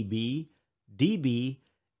 SDB, DB,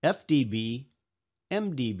 FDB,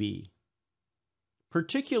 MDB.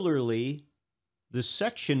 Particularly, the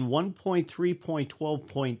section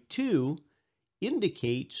 1.3.12.2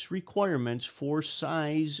 indicates requirements for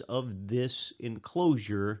size of this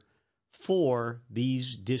enclosure for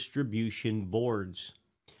these distribution boards.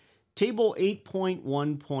 Table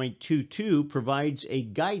 8.1.22 provides a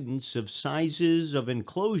guidance of sizes of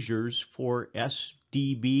enclosures for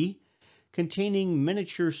SDB containing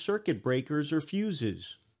miniature circuit breakers or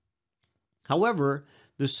fuses. However,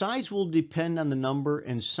 the size will depend on the number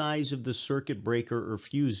and size of the circuit breaker or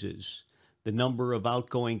fuses, the number of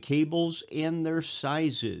outgoing cables and their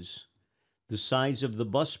sizes, the size of the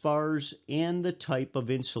bus bars, and the type of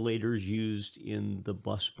insulators used in the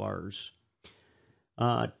bus bars.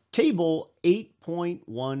 Table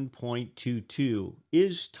 8.1.22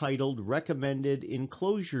 is titled Recommended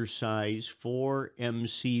Enclosure Size for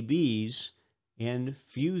MCBs and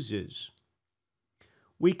Fuses.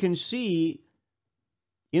 We can see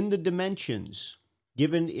in the dimensions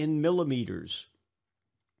given in millimeters,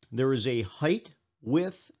 there is a height,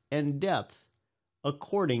 width, and depth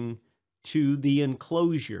according to the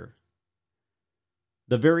enclosure.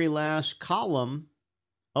 The very last column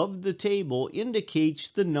of the table indicates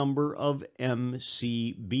the number of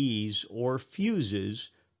MCBs or fuses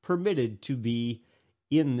permitted to be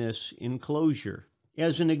in this enclosure.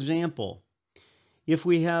 As an example, if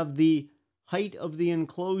we have the height of the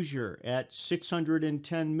enclosure at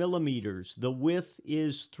 610 millimeters. The width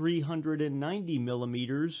is 390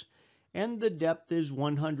 millimeters, and the depth is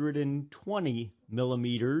 120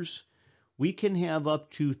 millimeters. We can have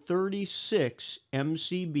up to 36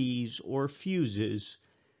 MCBs or fuses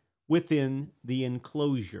within the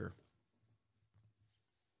enclosure.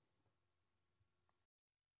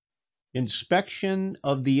 Inspection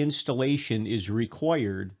of the installation is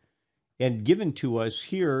required and given to us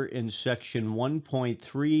here in section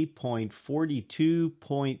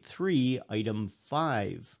 1.3.42.3, item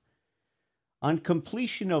 5. On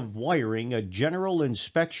completion of wiring, a general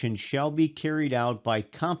inspection shall be carried out by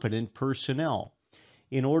competent personnel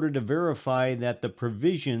in order to verify that the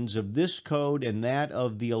provisions of this code and that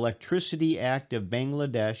of the Electricity Act of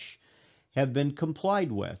Bangladesh have been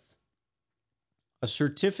complied with. A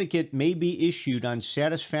certificate may be issued on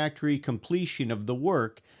satisfactory completion of the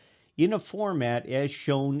work in a format as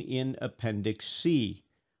shown in Appendix C.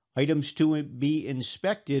 Items to be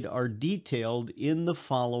inspected are detailed in the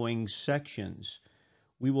following sections.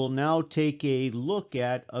 We will now take a look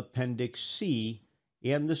at Appendix C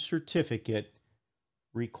and the certificate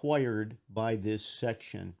required by this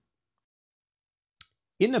section.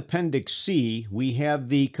 In Appendix C, we have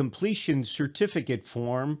the completion certificate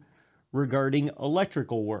form regarding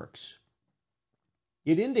electrical works.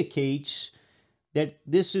 It indicates that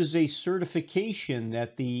this is a certification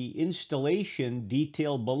that the installation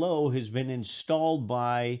detailed below has been installed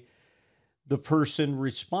by the person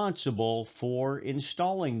responsible for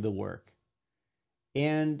installing the work,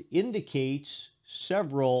 and indicates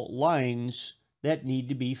several lines that need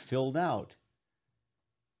to be filled out.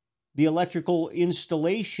 The electrical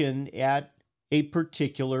installation at a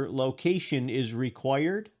particular location is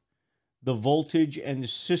required. The voltage and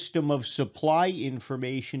system of supply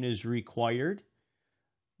information is required.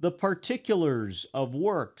 The particulars of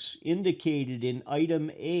works indicated in item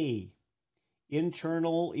A,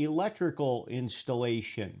 internal electrical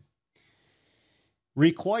installation,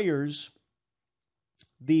 requires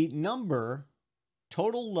the number,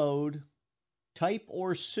 total load, type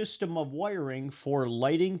or system of wiring for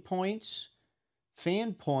lighting points,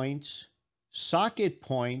 fan points, socket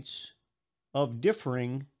points of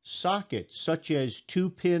differing sockets, such as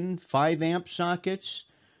 2-pin 5-amp sockets,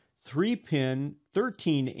 3-pin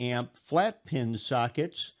 13-amp flat pin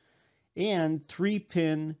sockets, and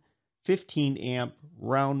 3-pin 15-amp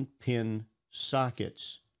round pin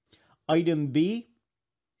sockets. Item B,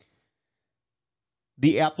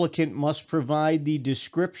 the applicant must provide the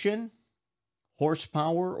description,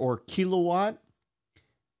 horsepower or kilowatt,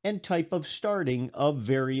 and type of starting of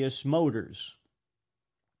various motors.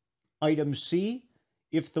 Item C,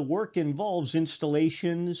 if the work involves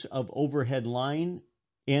installations of overhead line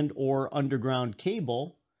and or underground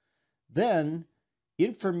cable, then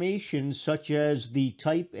information such as the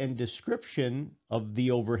type and description of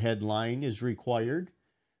the overhead line is required,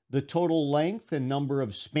 the total length and number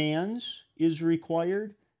of spans is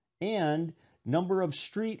required, and number of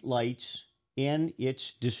street lights and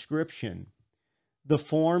its description. The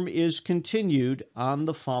form is continued on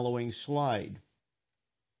the following slide.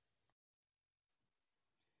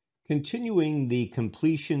 Continuing the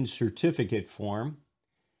completion certificate form,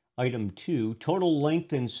 item 2, total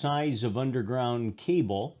length and size of underground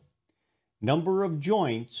cable, number of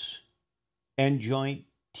joints, end joint,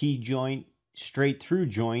 T-joint, straight through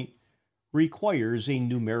joint, requires a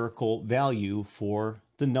numerical value for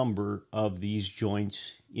the number of these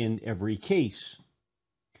joints in every case.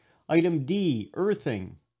 Item D,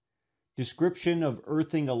 earthing, description of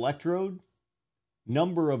earthing electrode,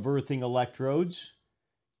 number of earthing electrodes,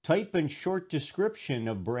 type and short description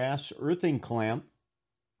of brass earthing clamp,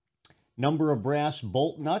 number of brass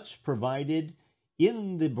bolt nuts provided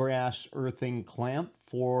in the brass earthing clamp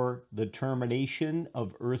for the termination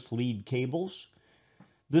of earth lead cables,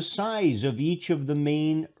 the size of each of the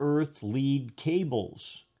main earth lead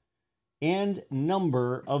cables, and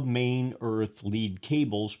number of main earth lead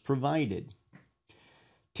cables provided.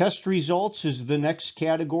 Test results is the next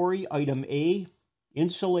category. Item A,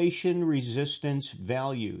 insulation resistance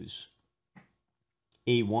values.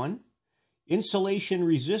 A1, insulation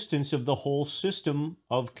resistance of the whole system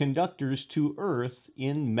of conductors to earth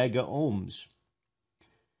in mega ohms.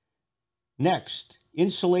 Next,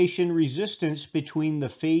 insulation resistance between the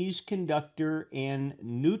phase conductor and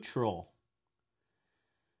neutral.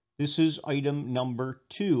 This is item number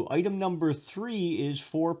 2. Item number 3 is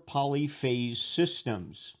for polyphase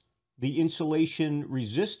systems. The insulation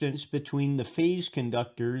resistance between the phase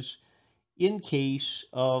conductors in case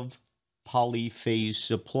of polyphase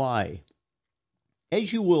supply.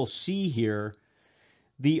 As you will see here,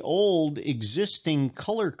 The old existing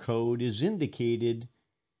color code is indicated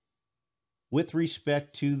with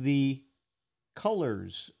respect to the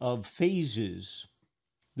colors of phases.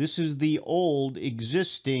 This is the old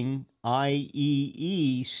existing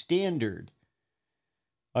IEE standard.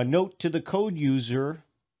 A note to the code user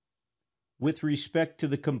with respect to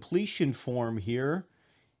the completion form here,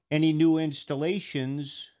 any new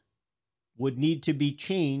installations would need to be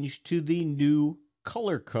changed to the new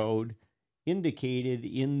color code indicated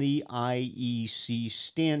in the IEC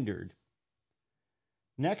standard.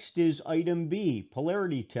 Next is item B,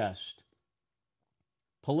 polarity test.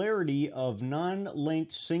 Polarity of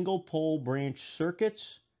non-linked single pole branch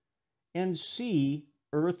circuits, and C,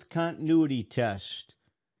 earth continuity test.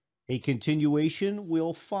 A continuation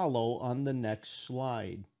will follow on the next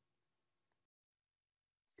slide.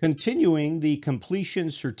 Continuing the completion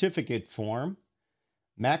certificate form,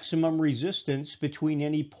 maximum resistance between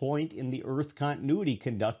any point in the earth continuity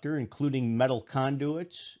conductor, including metal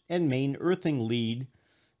conduits and main earthing lead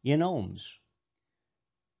in ohms.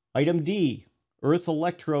 Item D, earth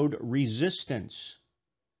electrode resistance.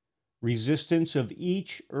 Resistance of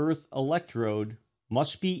each earth electrode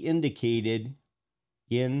must be indicated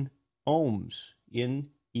in ohms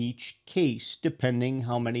in each case, depending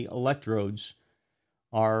how many electrodes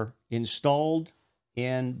are installed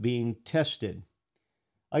and being tested.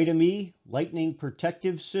 Item E, lightning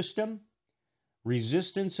protective system.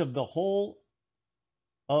 Resistance of the whole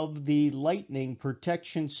of the lightning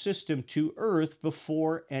protection system to earth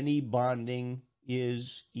before any bonding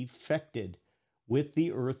is effected with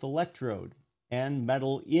the earth electrode and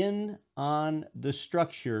metal in on the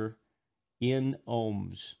structure in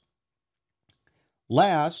ohms.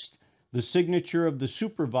 Last, the signature of the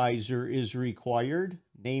supervisor is required,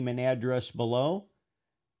 name and address below,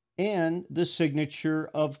 and the signature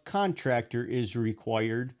of contractor is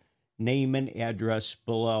required, name and address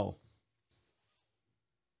below.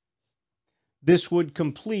 This would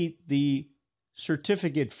complete the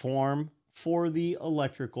certificate form for the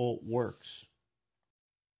electrical works.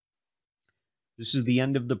 This is the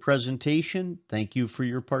end of the presentation. Thank you for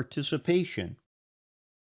your participation.